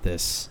about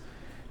these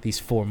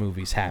 4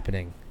 movies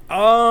happening?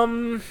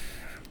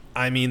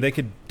 I mean, they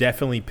could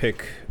definitely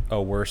pick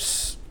a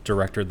worse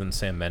director than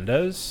Sam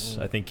Mendes.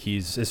 I think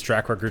his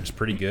track record's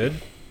pretty good.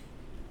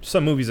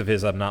 Some movies of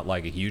his I'm not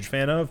like a huge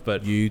fan of,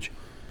 but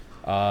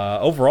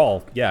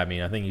overall, yeah, I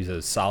mean, I think he's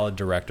a solid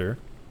director.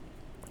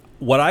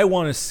 What I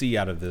want to see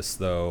out of this,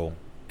 though,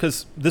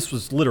 because this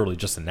was literally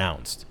just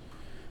announced,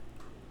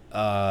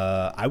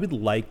 I would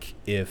like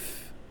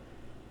if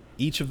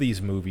each of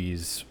these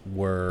movies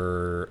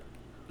were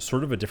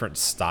sort of a different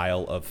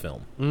style of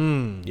film.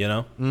 You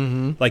know?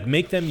 Mm-hmm. Like,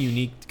 make them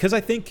unique. Because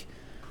I think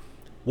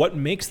what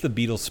makes the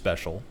Beatles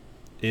special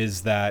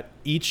is that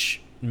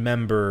each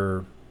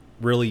member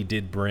really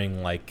did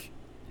bring, like,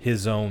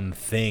 his own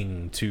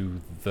thing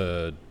to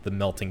the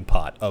melting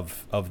pot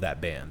of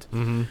that band.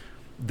 Mm-hmm.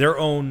 Their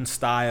own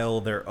style,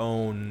 their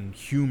own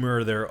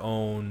humor, their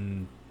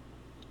own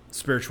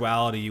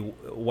spirituality,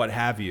 what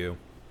have you.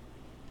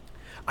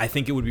 I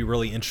think it would be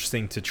really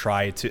interesting to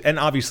try to, and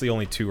obviously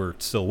only 2 are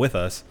still with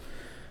us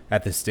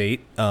at this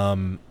date.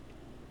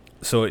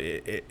 So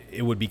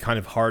it would be kind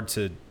of hard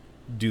to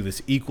do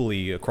this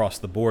equally across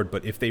the board.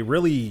 But if they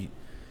really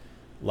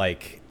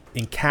like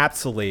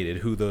encapsulated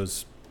who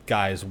those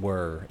guys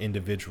were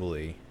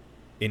individually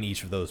in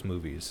each of those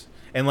movies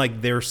and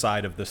like their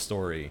side of the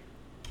story,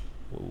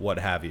 what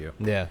have you.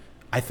 Yeah.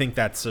 I think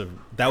that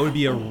would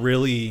be a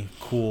really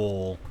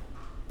cool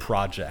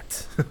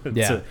project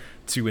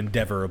to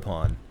endeavor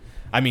upon.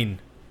 I mean,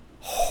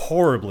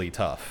 horribly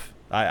tough.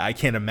 I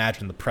can't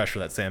imagine the pressure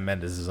that Sam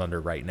Mendes is under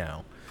right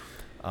now.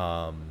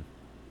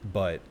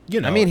 But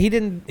you know, I mean, he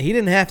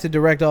didn't have to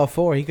direct all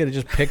 4. He could have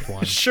just picked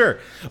one. Sure.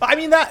 I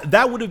mean,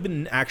 that would have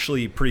been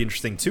actually pretty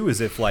interesting too,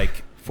 is if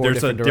like 4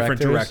 there's a different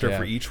directors, director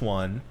for each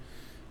one.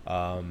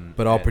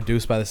 But all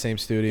produced by the same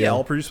studio. Yeah,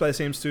 all produced by the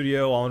same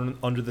studio, all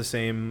under the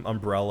same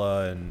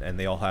umbrella, and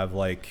they all have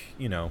like,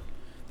 you know,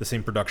 the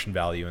same production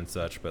value and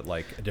such, but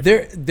like a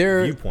different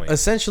they're viewpoint.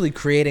 essentially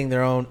creating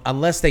their own,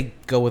 unless they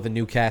go with a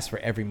new cast for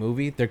every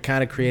movie, they're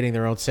kind of creating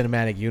their own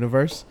cinematic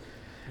universe.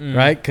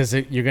 Right? Because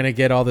you're going to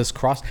get all this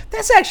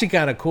that's actually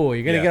kind of cool.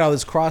 You're going to get all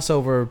this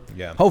crossover,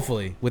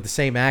 hopefully, with the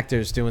same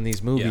actors doing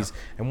these movies.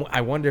 Yeah. And I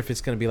wonder if it's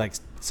going to be like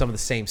some of the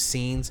same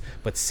scenes,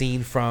 but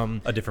seen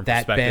from a different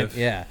perspective.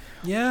 Yeah.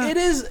 Yeah.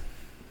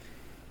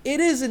 It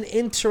is an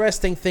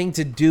interesting thing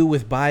to do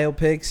with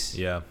biopics.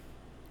 Yeah.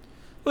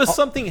 Well,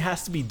 something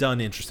has to be done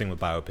interesting with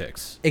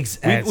biopics.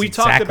 We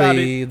talked about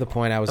it, the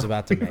point I was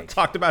about to make.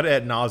 Talked about it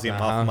ad nauseum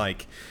off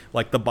mic.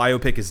 Like, the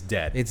biopic is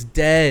dead. It's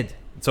dead.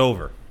 It's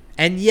over.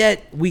 And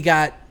yet we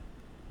got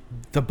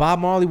the Bob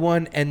Marley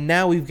one, and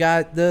now we've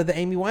got the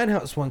Amy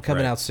Winehouse one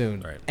coming out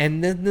soon. Right.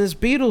 And then this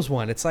Beatles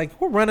one. It's like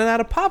we're running out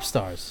of pop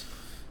stars.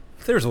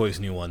 There's always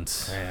new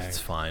ones. It's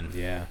fine.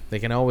 Yeah. They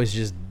can always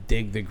just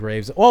dig the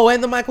graves. Oh,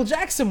 and the Michael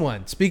Jackson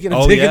one. Speaking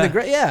of digging the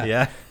grave.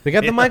 Yeah. We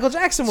got the Michael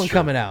Jackson one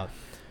coming out.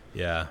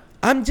 Yeah.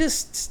 I'm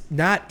just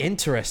not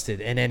interested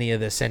in any of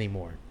this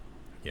anymore.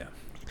 Yeah.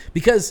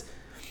 Because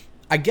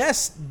I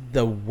guess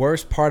the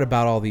worst part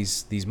about all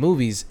these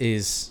movies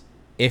is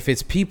if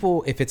it's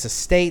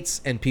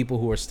estates and people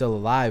who are still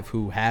alive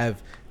who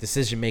have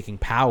decision-making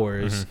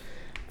powers,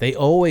 they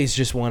always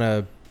just want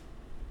to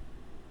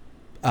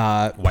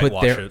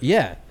put their... it.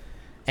 Yeah.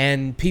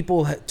 And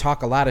people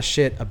talk a lot of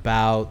shit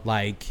about,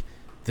 like,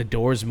 the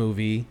Doors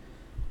movie,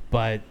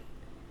 but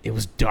it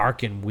was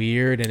dark and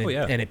weird, and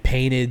it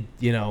painted,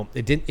 you know,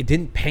 it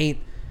didn't paint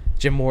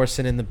Jim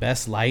Morrison in the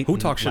best light. Who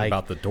talks shit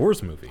about the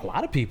Doors movie? A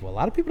lot of people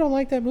don't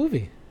like that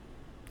movie.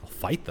 I'll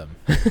fight them.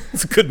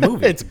 It's a good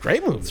movie. It's a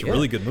great movie. It's a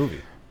really good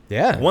movie.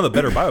 Yeah. One of the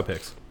better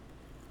biopics.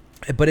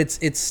 But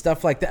it's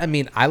stuff like that. I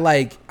mean, I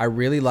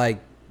really like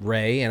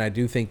Ray, and I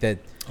do think that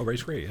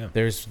Ray's great, yeah.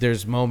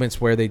 There's moments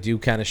where they do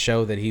kind of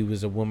show that he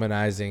was a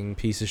womanizing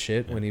piece of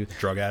shit when he was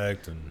drug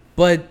addict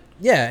But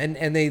yeah,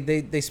 and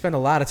they spend a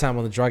lot of time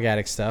on the drug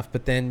addict stuff,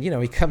 but then, you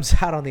know, he comes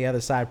out on the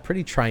other side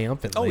pretty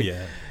triumphantly. Oh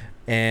yeah.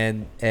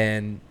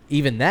 And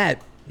even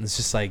that, it's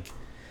just like,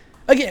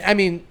 again, I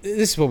mean,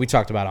 this is what we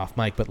talked about off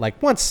mic, but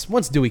like once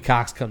Dewey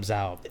Cox comes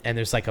out and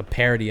there's like a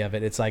parody of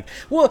it, it's like,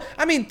 well,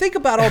 I mean, think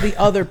about all the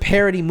other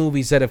parody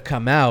movies that have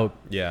come out.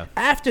 Yeah.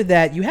 After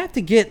that, you have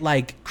to get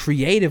like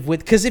creative with,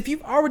 because if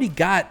you've already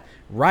got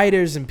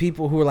writers and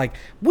people who are like,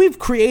 we've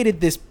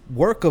created this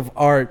work of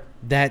art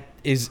that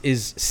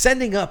is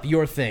sending up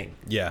your thing.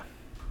 Yeah.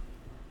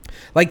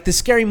 Like the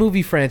Scary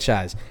Movie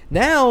franchise.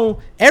 Now,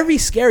 every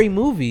scary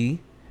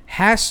movie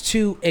has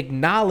to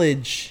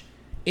acknowledge,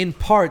 in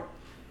part,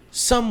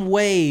 some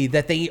way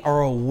that they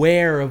are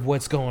aware of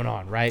what's going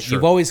on, right? Sure.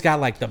 You've always got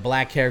like the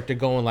black character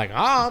going like,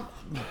 I'm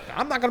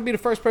not going to be the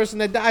first person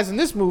that dies in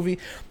this movie.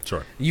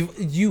 Sure.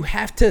 You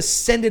have to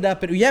send it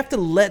up, and you have to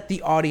let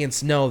the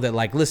audience know that,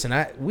 like, listen,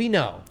 we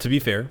know. To be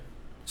fair,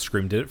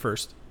 Scream did it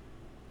first.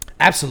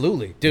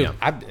 Absolutely, dude. Yeah.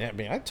 I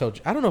mean, I told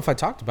you. I don't know if I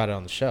talked about it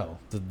on the show.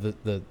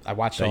 I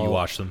watched all. You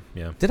watched them,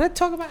 yeah. Did I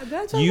talk about it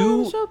on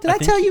the show? Did I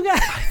tell you guys?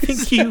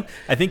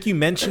 I think you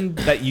mentioned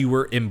that you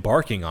were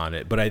embarking on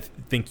it, but I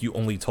think you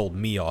only told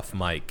me off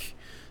mic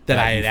that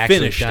I had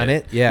actually done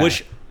it. Yeah.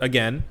 Which,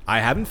 again, I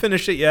haven't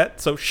finished it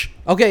yet, so shh.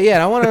 Okay,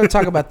 yeah. I want to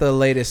talk about the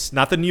latest.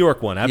 Not the New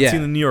York one. I haven't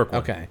seen the New York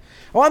one. Okay.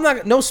 Well, I'm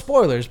not. No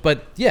spoilers,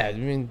 but yeah. I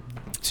mean,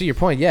 to your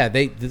point, yeah.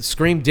 The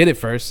Scream did it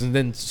first, and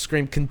then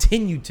Scream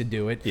continued to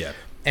do it. Yeah.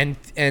 And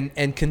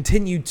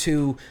continue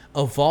to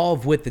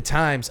evolve with the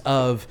times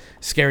of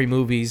scary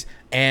movies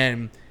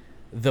and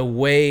the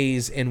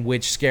ways in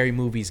which scary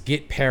movies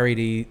get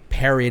parodied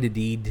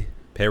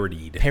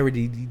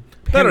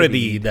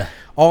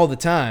all the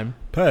time.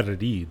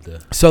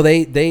 Parodied. So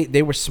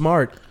they were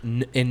smart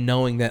in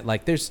knowing that,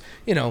 like, there's,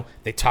 you know,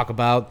 they talk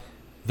about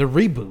the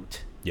reboot,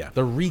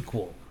 the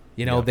requel.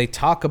 You know, they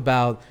talk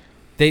about.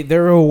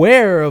 They're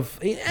aware of,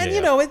 and you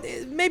know,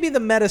 maybe the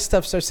meta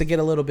stuff starts to get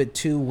a little bit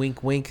too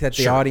wink at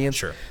the audience.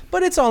 Sure.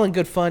 But it's all in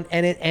good fun,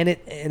 and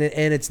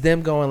it's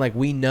them going like,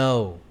 we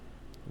know,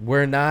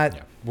 we're not,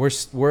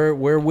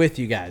 we're with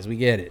you guys, we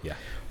get it. Yeah.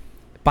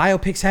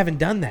 Biopics haven't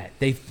done that.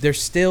 They're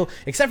still,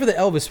 except for the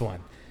Elvis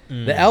one.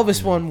 The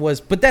Elvis one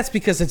was, but that's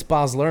because it's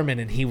Baz Luhrmann,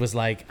 and he was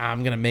like,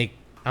 I'm gonna make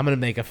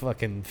a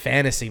fucking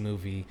fantasy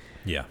movie.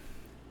 Yeah.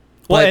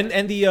 Well, But-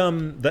 and the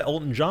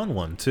Elton John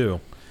one too.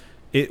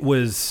 It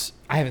was.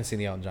 I haven't seen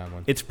the Elton John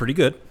one. It's pretty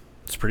good.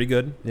 It's pretty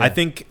good. Yeah. I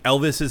think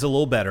Elvis is a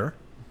little better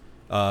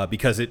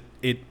because it.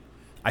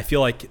 I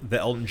feel like the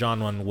Elton John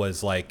one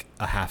was like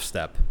a half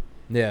step.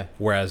 Yeah.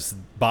 Whereas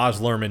Baz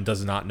Luhrmann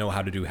does not know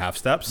how to do half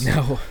steps.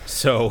 No.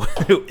 So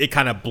it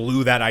kind of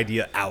blew that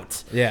idea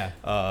out. Yeah.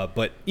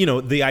 But,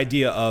 the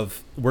idea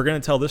of we're going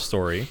to tell this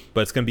story,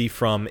 but it's going to be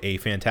from a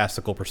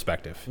fantastical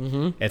perspective.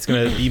 Mm-hmm. It's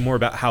going to be more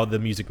about how the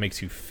music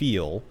makes you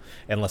feel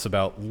and less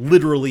about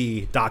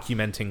literally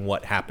documenting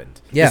what happened.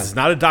 Yeah. This is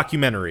not a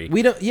documentary.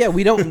 We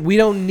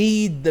don't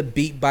need the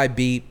beat by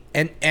beat.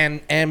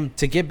 And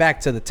to get back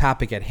to the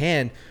topic at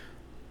hand,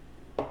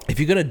 if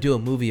you're gonna do a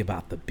movie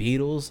about the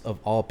Beatles of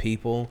all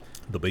people,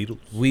 The Beatles.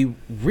 we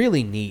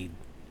really need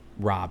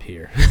Rob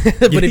here.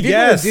 But if you're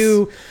Yes.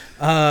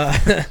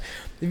 if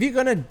you're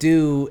gonna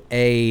do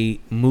a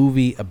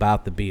movie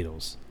about the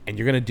Beatles and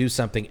you're gonna do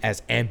something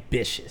as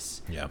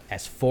ambitious Yeah.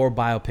 as 4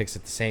 biopics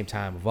at the same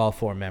time of all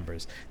 4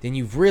 members, then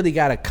you've really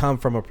got to come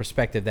from a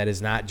perspective that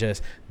is not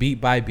just beat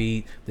by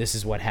beat. This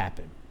is what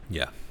happened.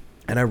 Yeah.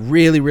 And I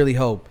really, really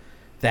hope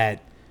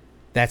that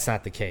that's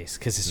not the case,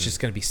 because it's just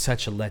going to be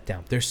such a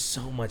letdown. There's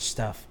so much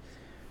stuff,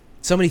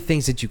 so many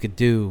things that you could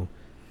do.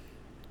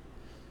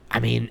 I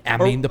mean,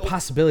 the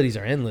possibilities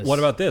are endless. What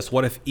about this?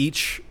 What if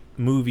each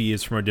movie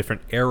is from a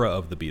different era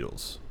of the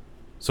Beatles?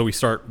 So we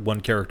start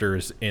one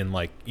character's in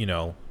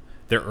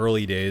their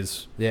early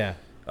days. Yeah.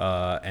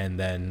 And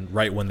then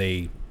right when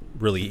they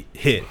really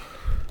hit.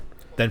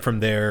 Then from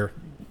there,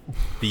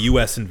 the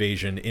U.S.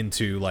 invasion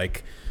into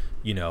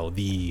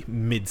the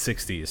mid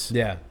 60s.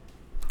 Yeah.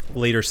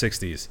 Later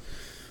 60s,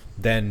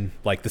 then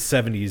the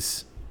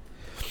 70s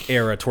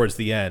era towards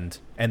the end,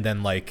 and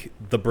then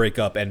the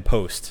breakup and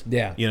post.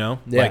 Yeah.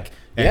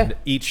 Yeah.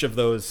 Each of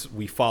those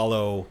we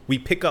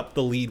pick up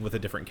the lead with a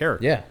different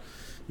character.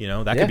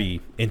 Yeah. That could be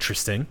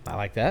interesting. I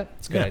like that.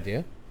 It's a good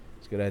idea.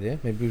 It's a good idea.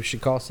 Maybe we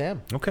should call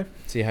Sam. Okay.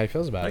 See how he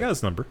feels about I it. got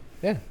his number.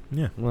 Yeah.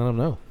 Yeah. Let him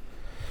know.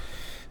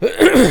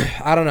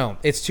 I don't know.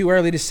 It's too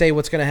early to say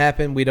what's going to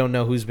happen. We don't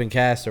know who's been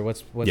cast or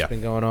what's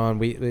been going on.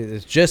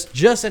 It's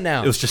just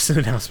announced. It was just an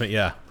announcement,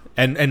 yeah.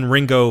 And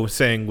Ringo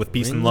saying with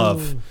peace and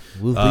love.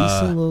 With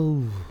peace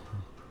and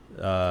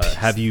love.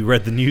 Have you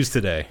read the news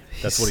today?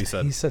 That's what he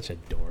said. He's such a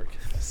dork.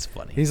 It's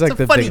funny. He's like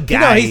a funny guy.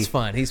 No, he's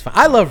fun. He's fun.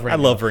 I love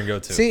Ringo. I love Ringo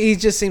too. See, he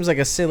just seems like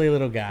a silly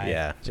little guy.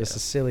 Yeah. Just a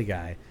silly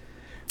guy.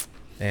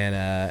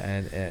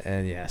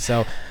 And yeah.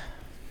 So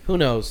who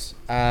knows?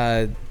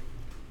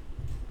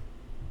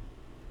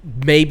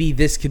 Maybe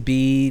this could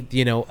be,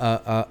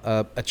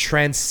 a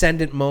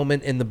transcendent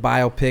moment in the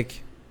biopic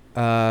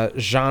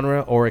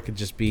genre, or it could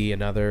just be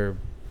another.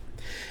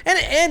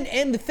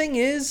 And the thing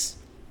is,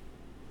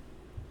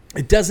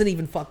 it doesn't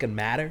even fucking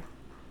matter,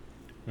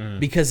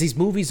 because these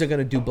movies are going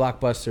to do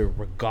blockbuster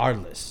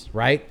regardless,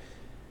 right?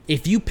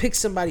 If you pick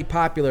somebody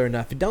popular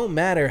enough, it don't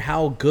matter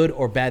how good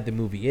or bad the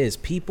movie is.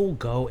 People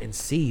go and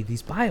see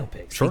these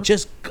biopics. Sure. They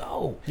just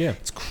go. Yeah.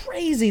 It's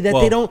crazy that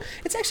they don't.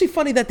 It's actually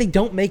funny that they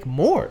don't make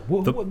more.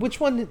 Which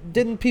one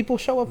didn't people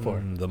show up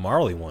for? The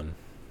Marley one.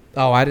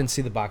 Oh, I didn't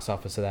see the box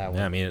office of that one.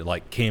 Yeah, I mean,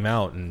 it came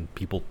out and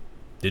people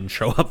didn't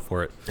show up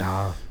for it.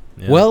 Ah.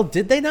 Yeah. Well,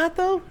 did they not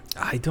though?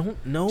 I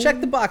don't know.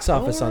 Check the box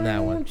office on that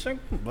one. Check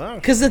the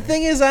box. Because the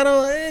thing is, I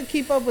don't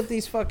keep up with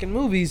these fucking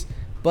movies.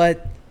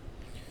 But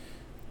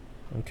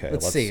Okay,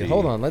 let's see.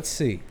 Hold on. Let's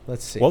see.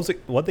 What was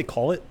it? What'd they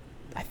call it?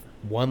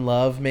 One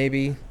Love,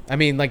 maybe. I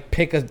mean,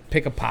 pick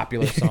a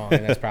popular song,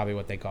 and that's probably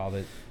what they called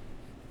it.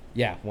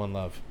 Yeah, One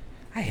Love.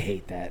 I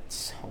hate that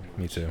so much.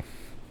 Me too.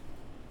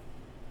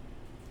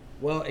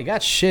 Well, it got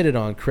shitted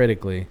on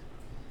critically.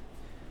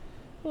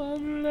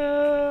 One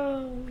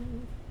Love.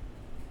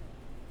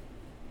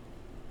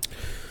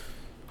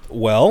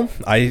 Well,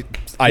 I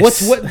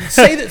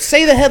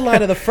say the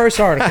headline of the first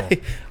article.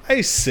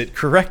 I sit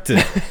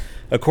corrected.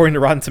 According to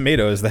Rotten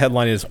Tomatoes, the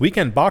headline is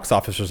Weekend Box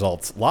Office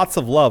Results. Lots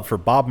of love for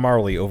Bob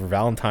Marley over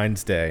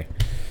Valentine's Day.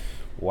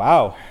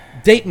 Wow.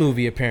 Date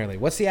movie, apparently.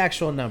 What's the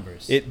actual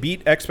numbers? It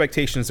beat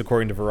expectations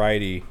according to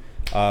Variety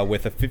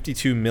with a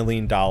 $52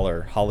 million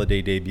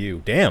holiday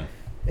debut. Damn.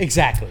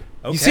 Exactly.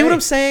 Okay. You see what I'm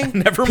saying?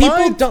 Never People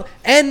mind. don't,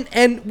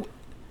 and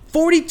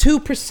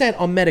 42%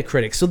 on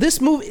Metacritic. So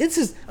this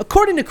is,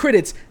 according to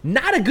critics,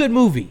 not a good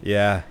movie.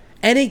 Yeah.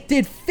 And it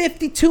did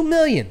 52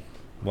 million.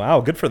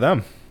 Wow, good for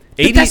them.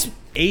 But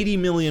 80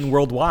 million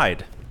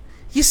worldwide.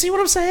 You see what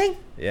I'm saying?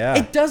 Yeah.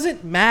 It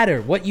doesn't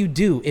matter what you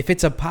do. If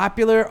it's a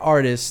popular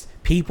artist,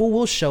 people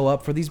will show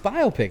up for these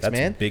biopics, That's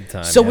man. big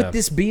time, So yeah. with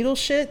this Beatles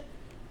shit,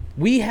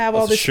 we have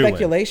all That's a this shoo-in.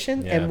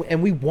 speculation, Yeah.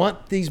 and we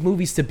want these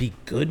movies to be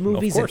good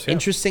movies course, and yeah.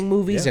 interesting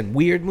movies Yeah. and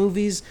weird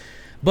movies.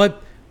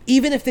 But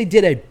even if they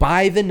did a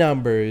by the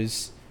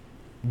numbers,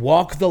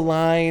 walk the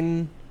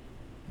line,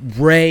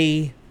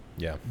 Ray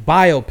Yeah.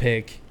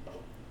 biopic,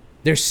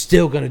 they're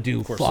still going to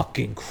do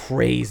fucking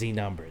crazy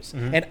numbers.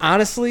 Mm-hmm. And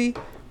honestly,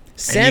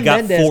 Sam got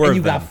Mendes, four and of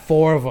you got them.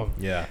 4 of them.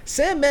 Yeah.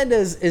 Sam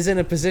Mendes is in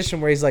a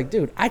position where he's like,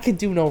 dude, I could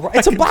do no wrong.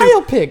 It's a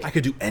biopic. I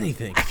could do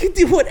anything. I can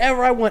do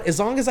whatever I want as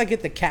long as I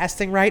get the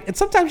casting right. And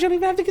sometimes you don't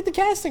even have to get the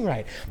casting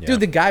right. Yeah. Dude,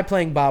 the guy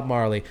playing Bob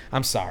Marley,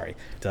 I'm sorry.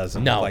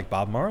 Doesn't No. look like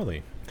Bob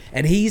Marley.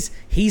 And he's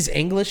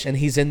English, and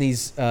he's in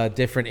these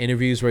different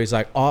interviews where he's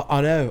like,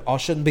 I know, I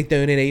shouldn't be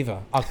doing it either.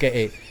 I get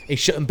it. It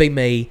shouldn't be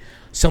me.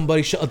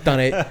 Somebody should have done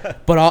it.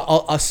 But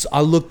I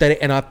looked at it,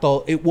 and I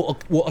thought,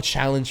 what a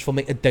challenge for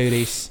me to do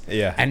this.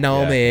 Yeah. And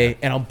now I'm here,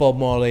 and I'm Bob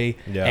Marley.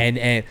 Yeah.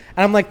 And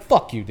I'm like,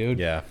 fuck you, dude.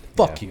 Yeah.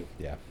 Fuck Yeah. you.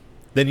 Yeah.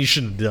 Then you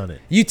shouldn't have done it.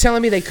 You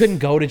telling me they couldn't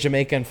go to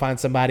Jamaica and find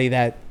somebody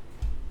that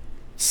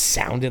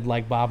sounded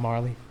like Bob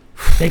Marley?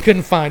 They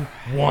couldn't find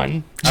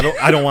one.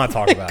 I don't want to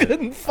talk about it.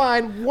 Couldn't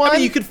find one. I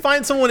mean, you could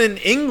find someone in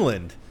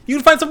England. You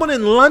could find someone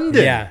in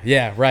London.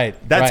 Yeah, right.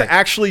 That's right,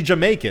 actually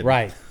Jamaican.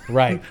 right,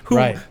 Who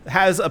right.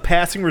 has a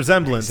passing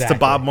resemblance Exactly. to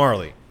Bob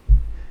Marley.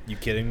 You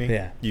kidding me?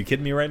 Yeah. You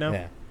kidding me right now?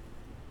 Yeah.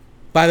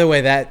 By the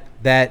way,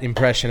 that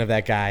impression of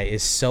that guy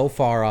is so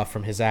far off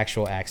from his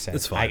actual accent.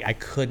 It's fine. I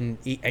couldn't.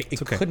 It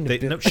Okay. couldn't They,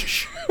 have been. no,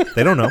 shh.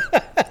 They don't know.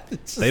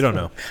 They don't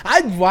know.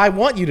 I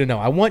want you to know.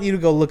 I want you to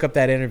go look up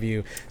that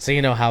interview so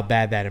you know how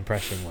bad that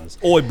impression was.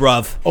 Oi,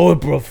 bruv. Oh,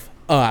 bruv.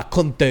 I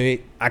couldn't do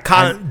it. I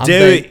can't I'm do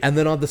doing- it. And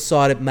then I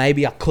decided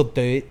maybe I could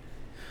do it.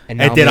 And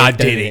now then I'm I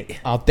doing did it.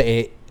 I did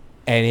it.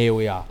 And here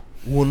we are.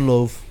 One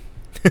love.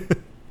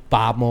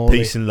 Bob Marley.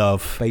 Peace and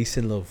love. Peace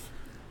and love.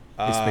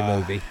 It's the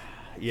movie.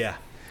 Yeah.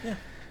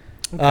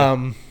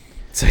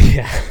 So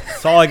yeah.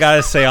 That's all I got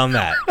to say on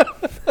that.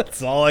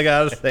 That's all I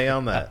got to say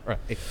on that.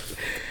 Right.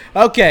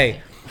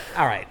 Okay.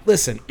 All right.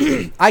 Listen,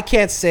 I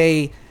can't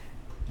say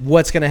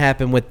what's going to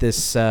happen with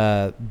this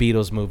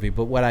Beatles movie,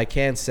 but what I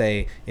can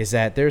say is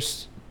that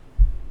there's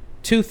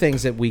 2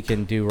 things that we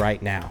can do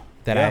right now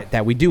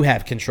that we do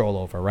have control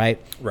over, right?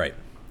 Right.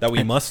 That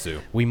we must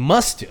do. We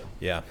must do.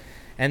 Yeah.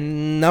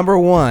 And number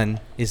 1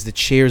 is the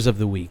cheers of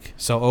the week.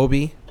 So,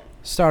 Obi,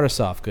 start us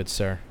off, good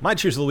sir. My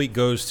cheers of the week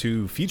goes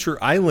to Future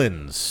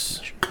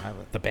Islands,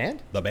 The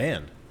band? the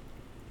band.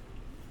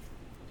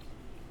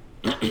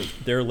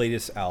 Their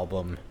latest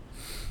album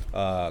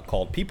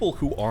called People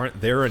Who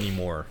Aren't There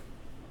Anymore.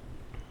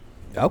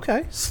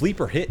 Okay.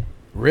 Sleeper hit.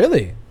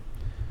 Really?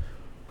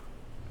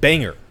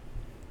 Banger.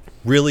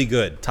 Really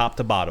good, top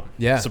to bottom.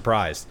 Yeah.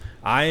 Surprised.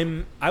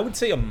 I would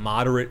say a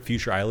moderate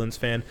Future Islands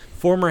fan.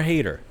 Former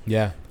hater.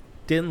 Yeah.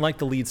 Didn't like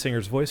the lead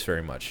singer's voice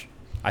very much.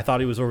 I thought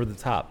he was over the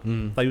top.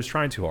 Thought he was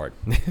trying too hard.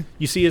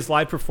 You see his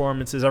live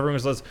performances. Everyone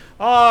says,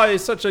 "Oh,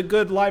 he's such a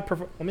good live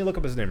performer." Let me look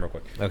up his name real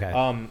quick. Okay.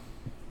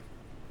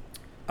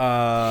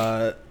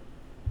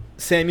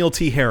 Samuel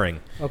T. Herring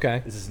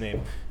Okay. is his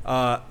name.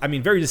 I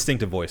mean, very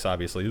distinctive voice,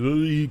 obviously.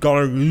 He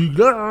kind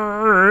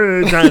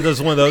of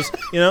does one of those,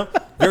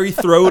 very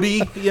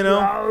throaty,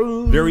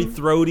 very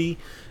throaty,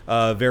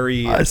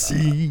 very. I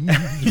see.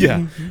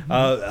 Yeah.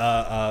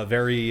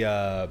 Very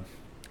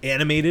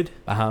animated.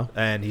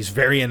 And he's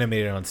very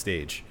animated on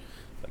stage.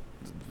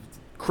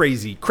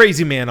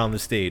 Crazy man on the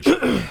stage.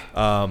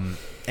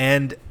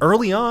 And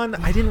early on,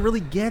 I didn't really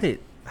get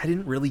it.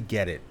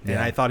 And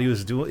I thought he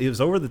was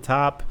over the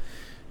top.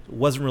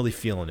 Wasn't really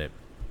feeling it.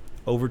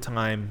 Over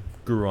time,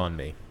 grew on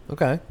me.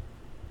 Okay.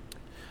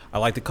 I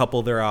liked a couple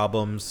of their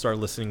albums, started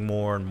listening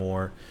more and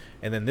more.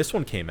 And then this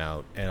one came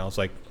out, and I was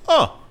like,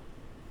 oh,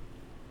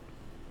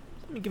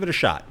 let me give it a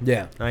shot.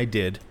 Yeah. And I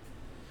did.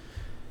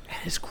 And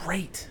it's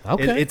great.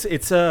 Okay.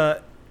 It's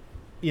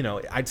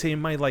I'd say in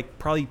my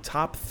probably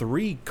top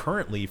 3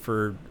 currently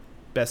for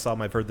best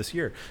album I've heard this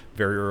year.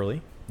 Very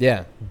early.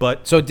 Yeah.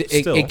 But So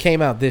still, it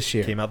came out this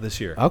year. came out this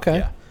year.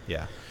 Okay.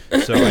 Yeah.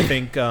 So I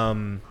think,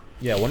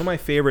 one of my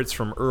favorites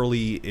from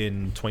early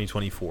in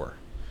 2024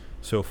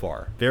 so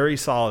far. Very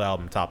solid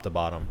album, top to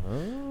bottom.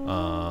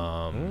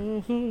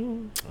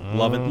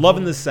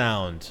 Loving the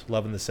sound.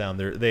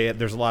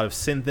 There's a lot of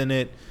synth in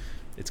it.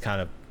 It's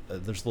kind of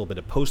there's a little bit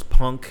of post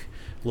punk,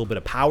 a little bit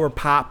of power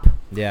pop.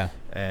 Yeah.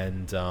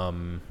 And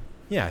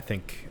I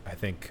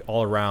think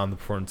all around the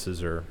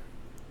performances are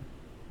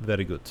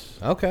very good.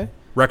 Okay.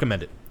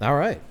 Recommend it. All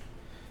right.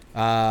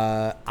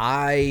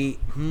 I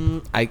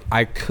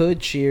could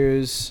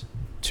cheers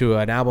to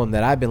an album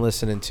that I've been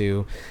listening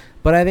to,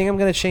 but I think I'm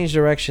going to change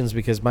directions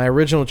because my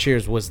original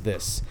cheers was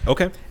this.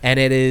 Okay. And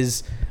it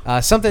is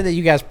something that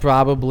you guys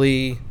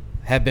probably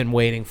have been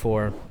waiting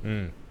for.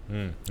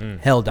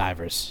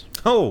 Helldivers.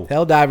 Oh.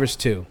 Helldivers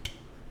 2.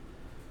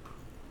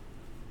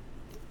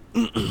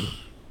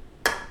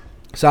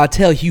 So I'll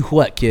tell you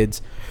what,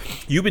 kids.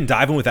 You've been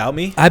diving without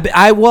me?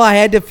 I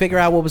had to figure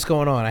out what was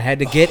going on. I had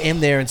to get in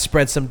there and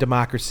spread some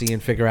democracy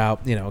and figure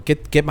out,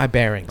 get my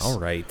bearings. All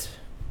right.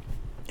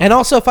 And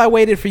also, if I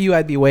waited for you,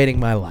 I'd be waiting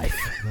my life.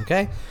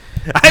 Okay?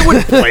 I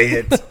would play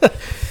it.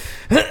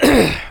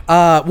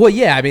 Well,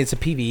 yeah. I mean, it's a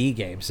PvE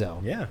game, so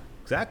Yeah,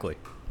 exactly.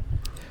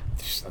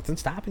 there's nothing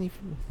stopping you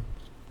from.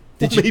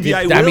 Maybe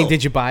I I mean, will.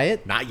 did you buy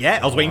it? Not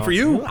yet. I was waiting for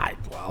you.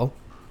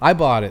 I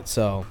bought it.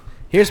 So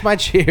here's my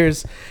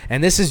cheers,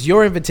 and this is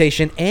your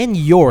invitation and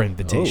your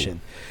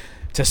invitation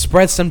to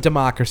spread some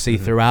democracy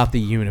throughout the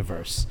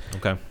universe.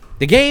 Okay.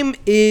 The game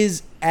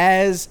is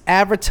as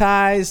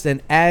advertised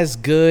and as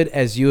good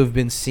as you have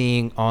been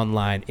seeing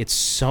online. It's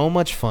so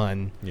much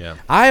fun. Yeah.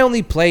 I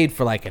only played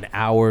for like an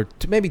hour,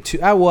 to maybe 2.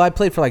 I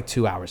played for like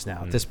 2 hours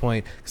now at this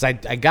point because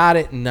I got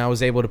it and I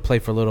was able to play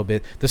for a little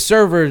bit. The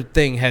server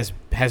thing has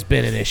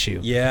been an issue.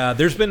 Yeah,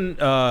 there's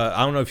been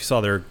I don't know if you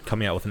saw they're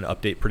coming out with an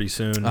update pretty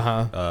soon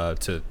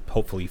to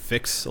hopefully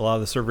fix a lot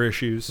of the server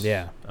issues.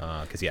 Yeah.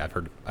 Because I've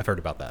heard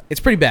about that. It's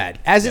pretty bad.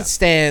 As it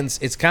stands,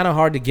 it's kind of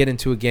hard to get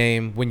into a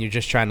game when you're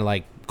just trying to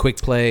like quick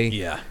play.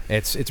 Yeah.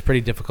 It's pretty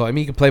difficult. I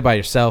mean, you can play by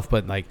yourself,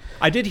 but like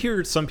I did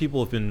hear some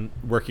people have been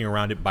working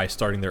around it by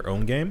starting their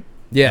own game.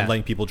 Yeah. And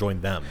letting people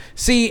join them.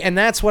 See, and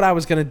that's what I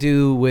was gonna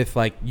do with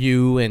like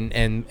you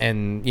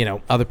and you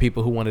know other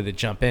people who wanted to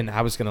jump in.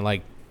 I was gonna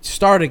like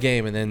start a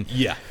game and then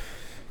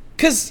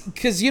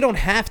because you don't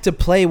have to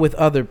play with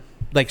other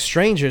like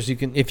strangers. You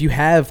can, if you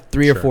have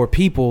 3 or 4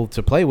 people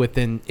to play with,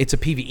 then it's a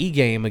PvE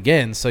game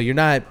again. So you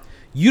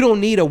don't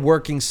need a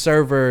working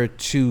server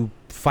to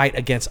fight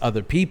against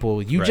other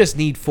people. You just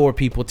need 4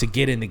 people to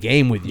get in the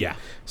game with you. Yeah.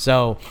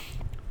 So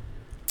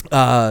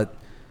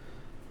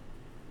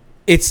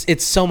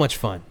it's so much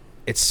fun.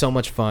 It's so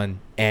much fun,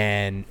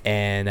 and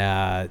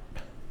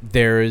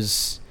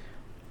there's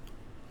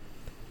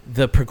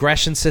the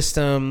progression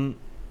system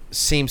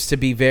seems to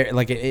be very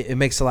like it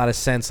makes a lot of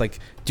sense. Like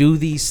do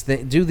these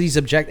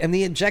objectives, and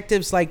the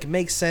objectives like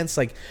make sense.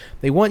 Like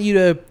they want you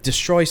to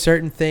destroy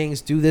certain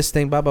things, do this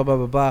thing, blah blah blah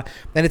blah blah.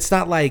 And it's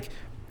not like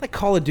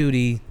Call of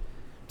Duty.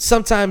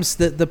 Sometimes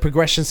the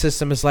progression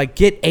system is like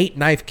get 8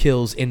 knife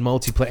kills in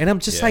multiplayer, and I'm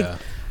just like,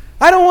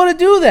 I don't want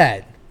to do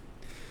that.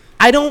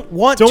 I don't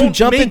want to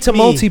jump into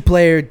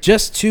multiplayer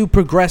just to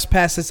progress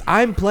past this.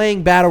 I'm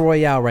playing Battle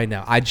Royale right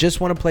now. I just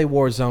want to play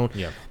Warzone.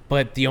 Yeah.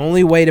 But the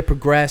only way to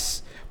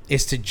progress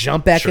is to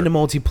jump back into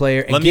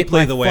multiplayer and get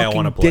my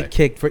fucking dick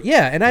kicked for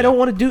and I don't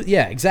want to do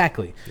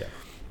exactly. Yeah.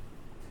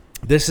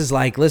 This is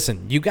like,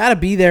 listen, you got to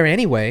be there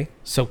anyway,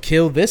 so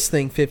kill this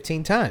thing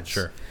 15 times.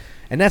 Sure.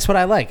 And that's what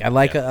I like. I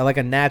like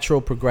a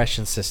natural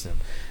progression system.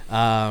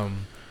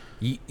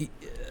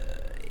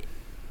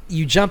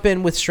 You jump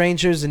in with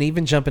strangers, and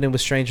even jumping in with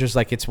strangers,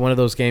 like it's one of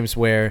those games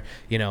where,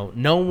 you know,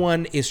 no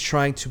one is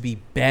trying to be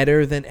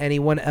better than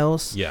anyone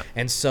else. Yeah.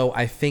 And so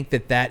I think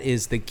that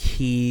is the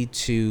key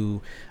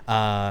to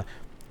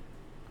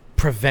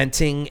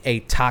preventing a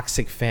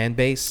toxic fan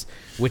base,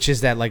 which is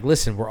that, like,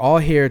 listen, we're all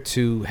here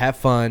to have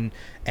fun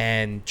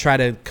and try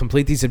to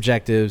complete these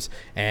objectives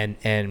and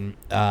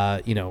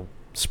you know,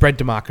 spread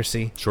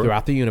democracy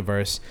throughout the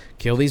universe,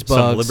 kill these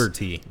bugs.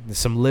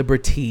 Some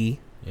Liber-Tea.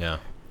 Yeah.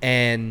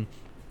 And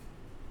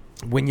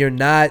when you're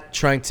not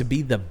trying to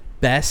be the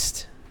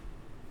best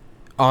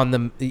on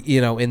the, you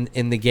know,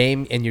 in the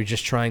game, and you're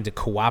just trying to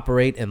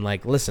cooperate and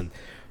like, listen,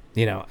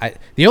 you know,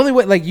 the only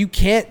way, like, you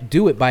can't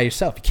do it by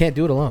yourself. You can't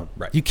do it alone.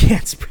 Right. You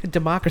can't spread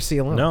democracy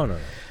alone. No.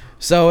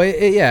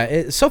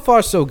 So so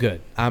far so good.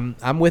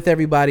 I'm with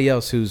everybody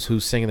else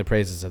who's singing the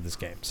praises of this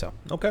game. So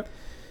okay,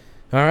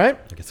 all right.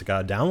 I guess I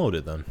gotta download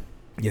it then.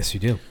 Yes,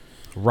 you do.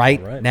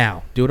 Right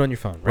now, do it on your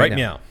phone. Right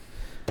now.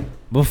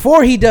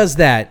 Before he does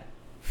that,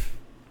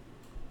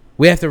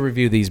 we have to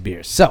review these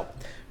beers. So,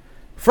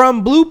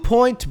 from Blue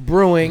Point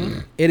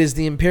Brewing, it is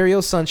the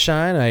Imperial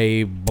Sunshine,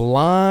 a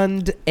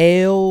blonde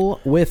ale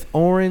with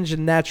orange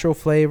and natural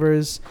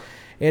flavors.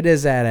 It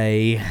is at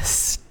a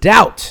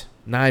stout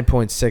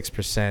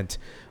 9.6%.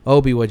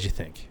 Obi, what'd you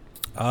think?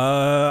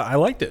 I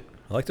liked it.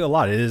 I liked it a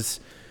lot. It is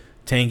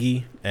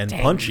tangy and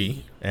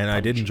punchy, and I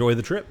did enjoy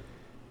the trip.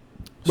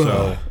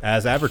 So,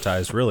 as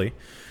advertised, really.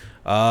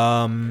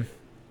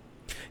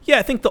 Yeah,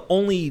 I think the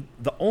only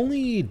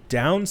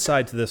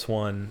downside to this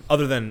one,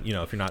 other than, you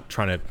know, if you're not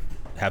trying to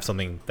have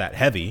something that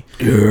heavy,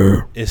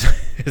 is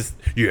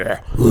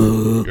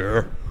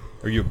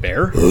Are you a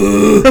bear?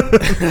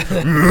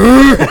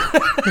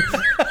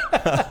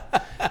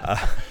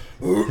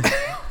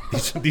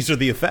 These are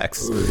the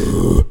effects.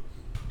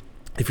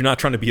 If you're not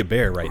trying to be a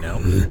bear right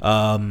now,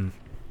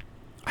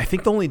 I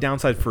think the only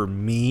downside for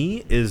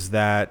me is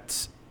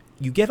that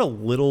you get a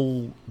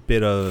little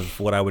bit of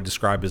what I would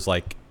describe as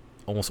like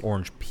almost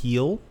orange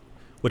peel,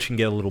 which can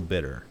get a little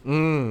bitter. Yeah,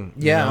 you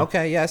know?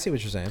 okay. Yeah, I see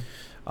what you're saying.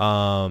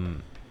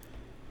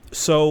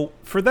 So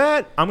for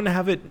that, I'm going to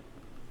have it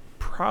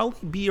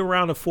probably be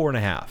around a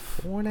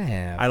 4.5.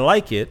 4.5. I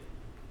like it.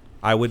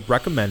 I would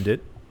recommend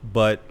it,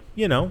 but,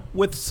 you know,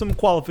 with some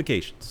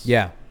qualifications.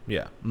 Yeah.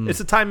 Yeah. It's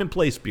a time and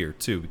place beer,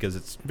 too, because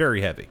it's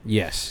very heavy.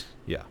 Yes.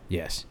 Yeah.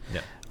 Yes.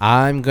 Yeah.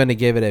 I'm going to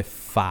give it a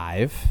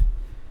 5.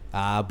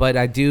 But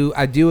I do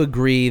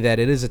agree that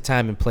it is a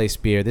time and place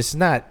beer. This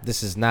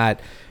is not.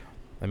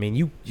 I mean,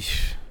 you know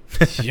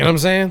what I'm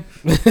saying?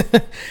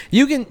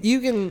 you can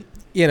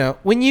you know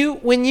when you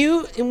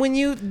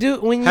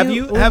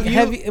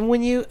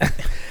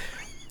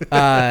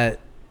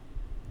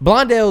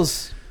blonde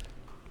ales,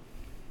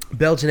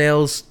 Belgian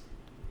ales,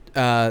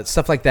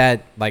 stuff like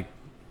that, like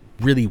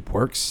really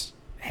works.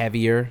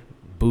 Heavier,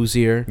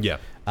 boozier. Yeah.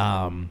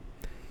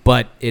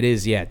 But it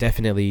is,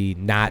 definitely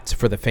not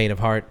for the faint of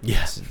heart.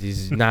 Yes. You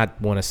do not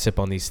want to sip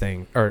on these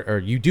things,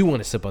 or you do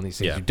want to sip on these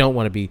things. Yeah. You don't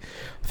want to be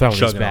throwing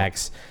these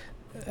bags.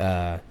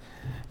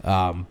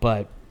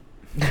 But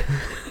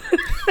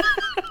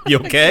You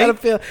okay?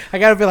 I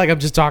gotta feel like I'm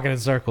just talking in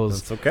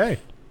circles. That's okay.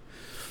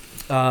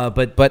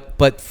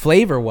 But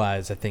flavor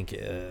wise, I think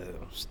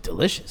it's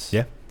delicious.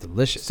 Yeah,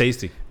 delicious,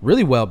 tasty,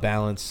 really well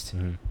balanced.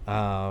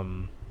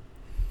 Mm-hmm.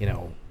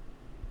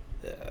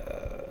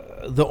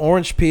 The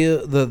orange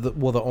peel,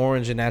 the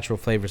orange and natural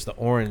flavors. The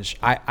orange,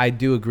 I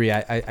do agree.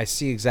 I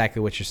see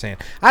exactly what you're saying.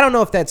 I don't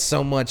know if that's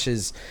so much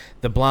as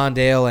the blonde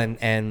ale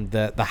and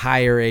the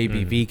higher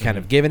ABV kind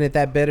of giving it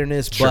that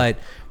bitterness, Sure. but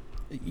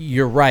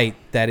you're right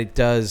that it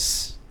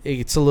does.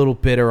 It's a little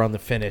bitter on the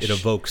finish. It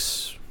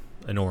evokes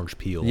an orange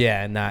peel.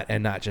 Yeah,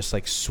 and not just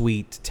like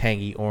sweet,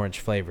 tangy orange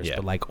flavors,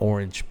 but like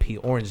orange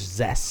peel, orange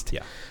zest.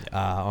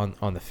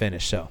 On the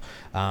finish. So,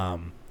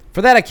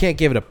 for that, I can't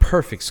give it a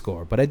perfect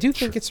score, but I do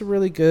think it's a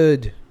really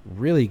good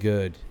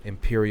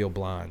Imperial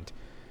Blonde.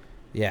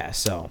 Yeah.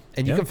 So,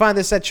 and you can find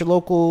this at your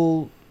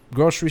local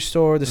grocery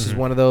store. This is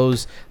one of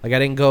those. Like, I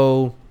didn't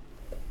go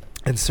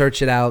and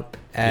search it out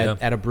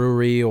at a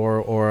brewery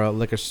or a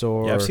liquor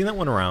store. Yeah, I've seen that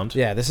one around.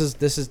 Yeah, this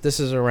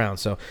is around.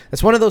 So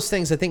that's one of those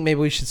things. I think maybe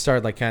we should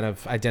start like kind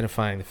of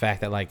identifying the fact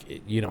that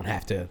like you don't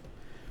have to,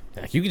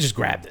 like, you can just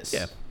grab this.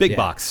 Yeah, big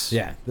box.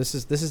 Yeah, this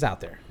is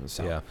out there.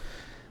 So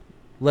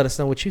let us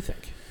know what you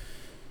think.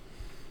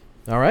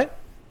 All right.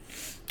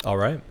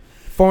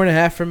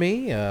 4.5 for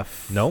me.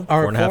 No,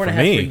 4.5 for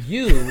me. For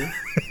you.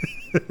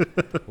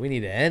 We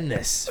need to end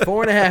this.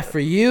 4.5 for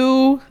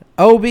you,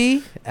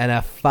 Obi, and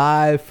a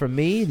 5 for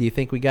me. Do you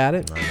think we got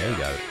it? I know you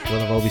got it.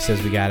 Well, if Obi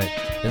says we got it,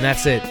 then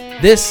that's it.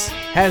 This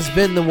has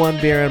been the One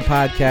Beer In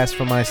podcast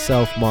for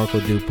myself, Marco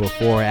Dupo,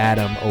 for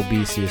Adam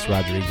Obesius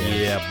Rodriguez.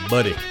 Yeah,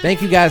 buddy.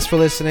 Thank you guys for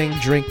listening.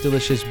 Drink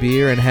delicious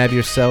beer and have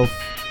yourself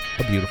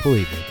a beautiful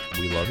evening.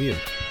 We love you.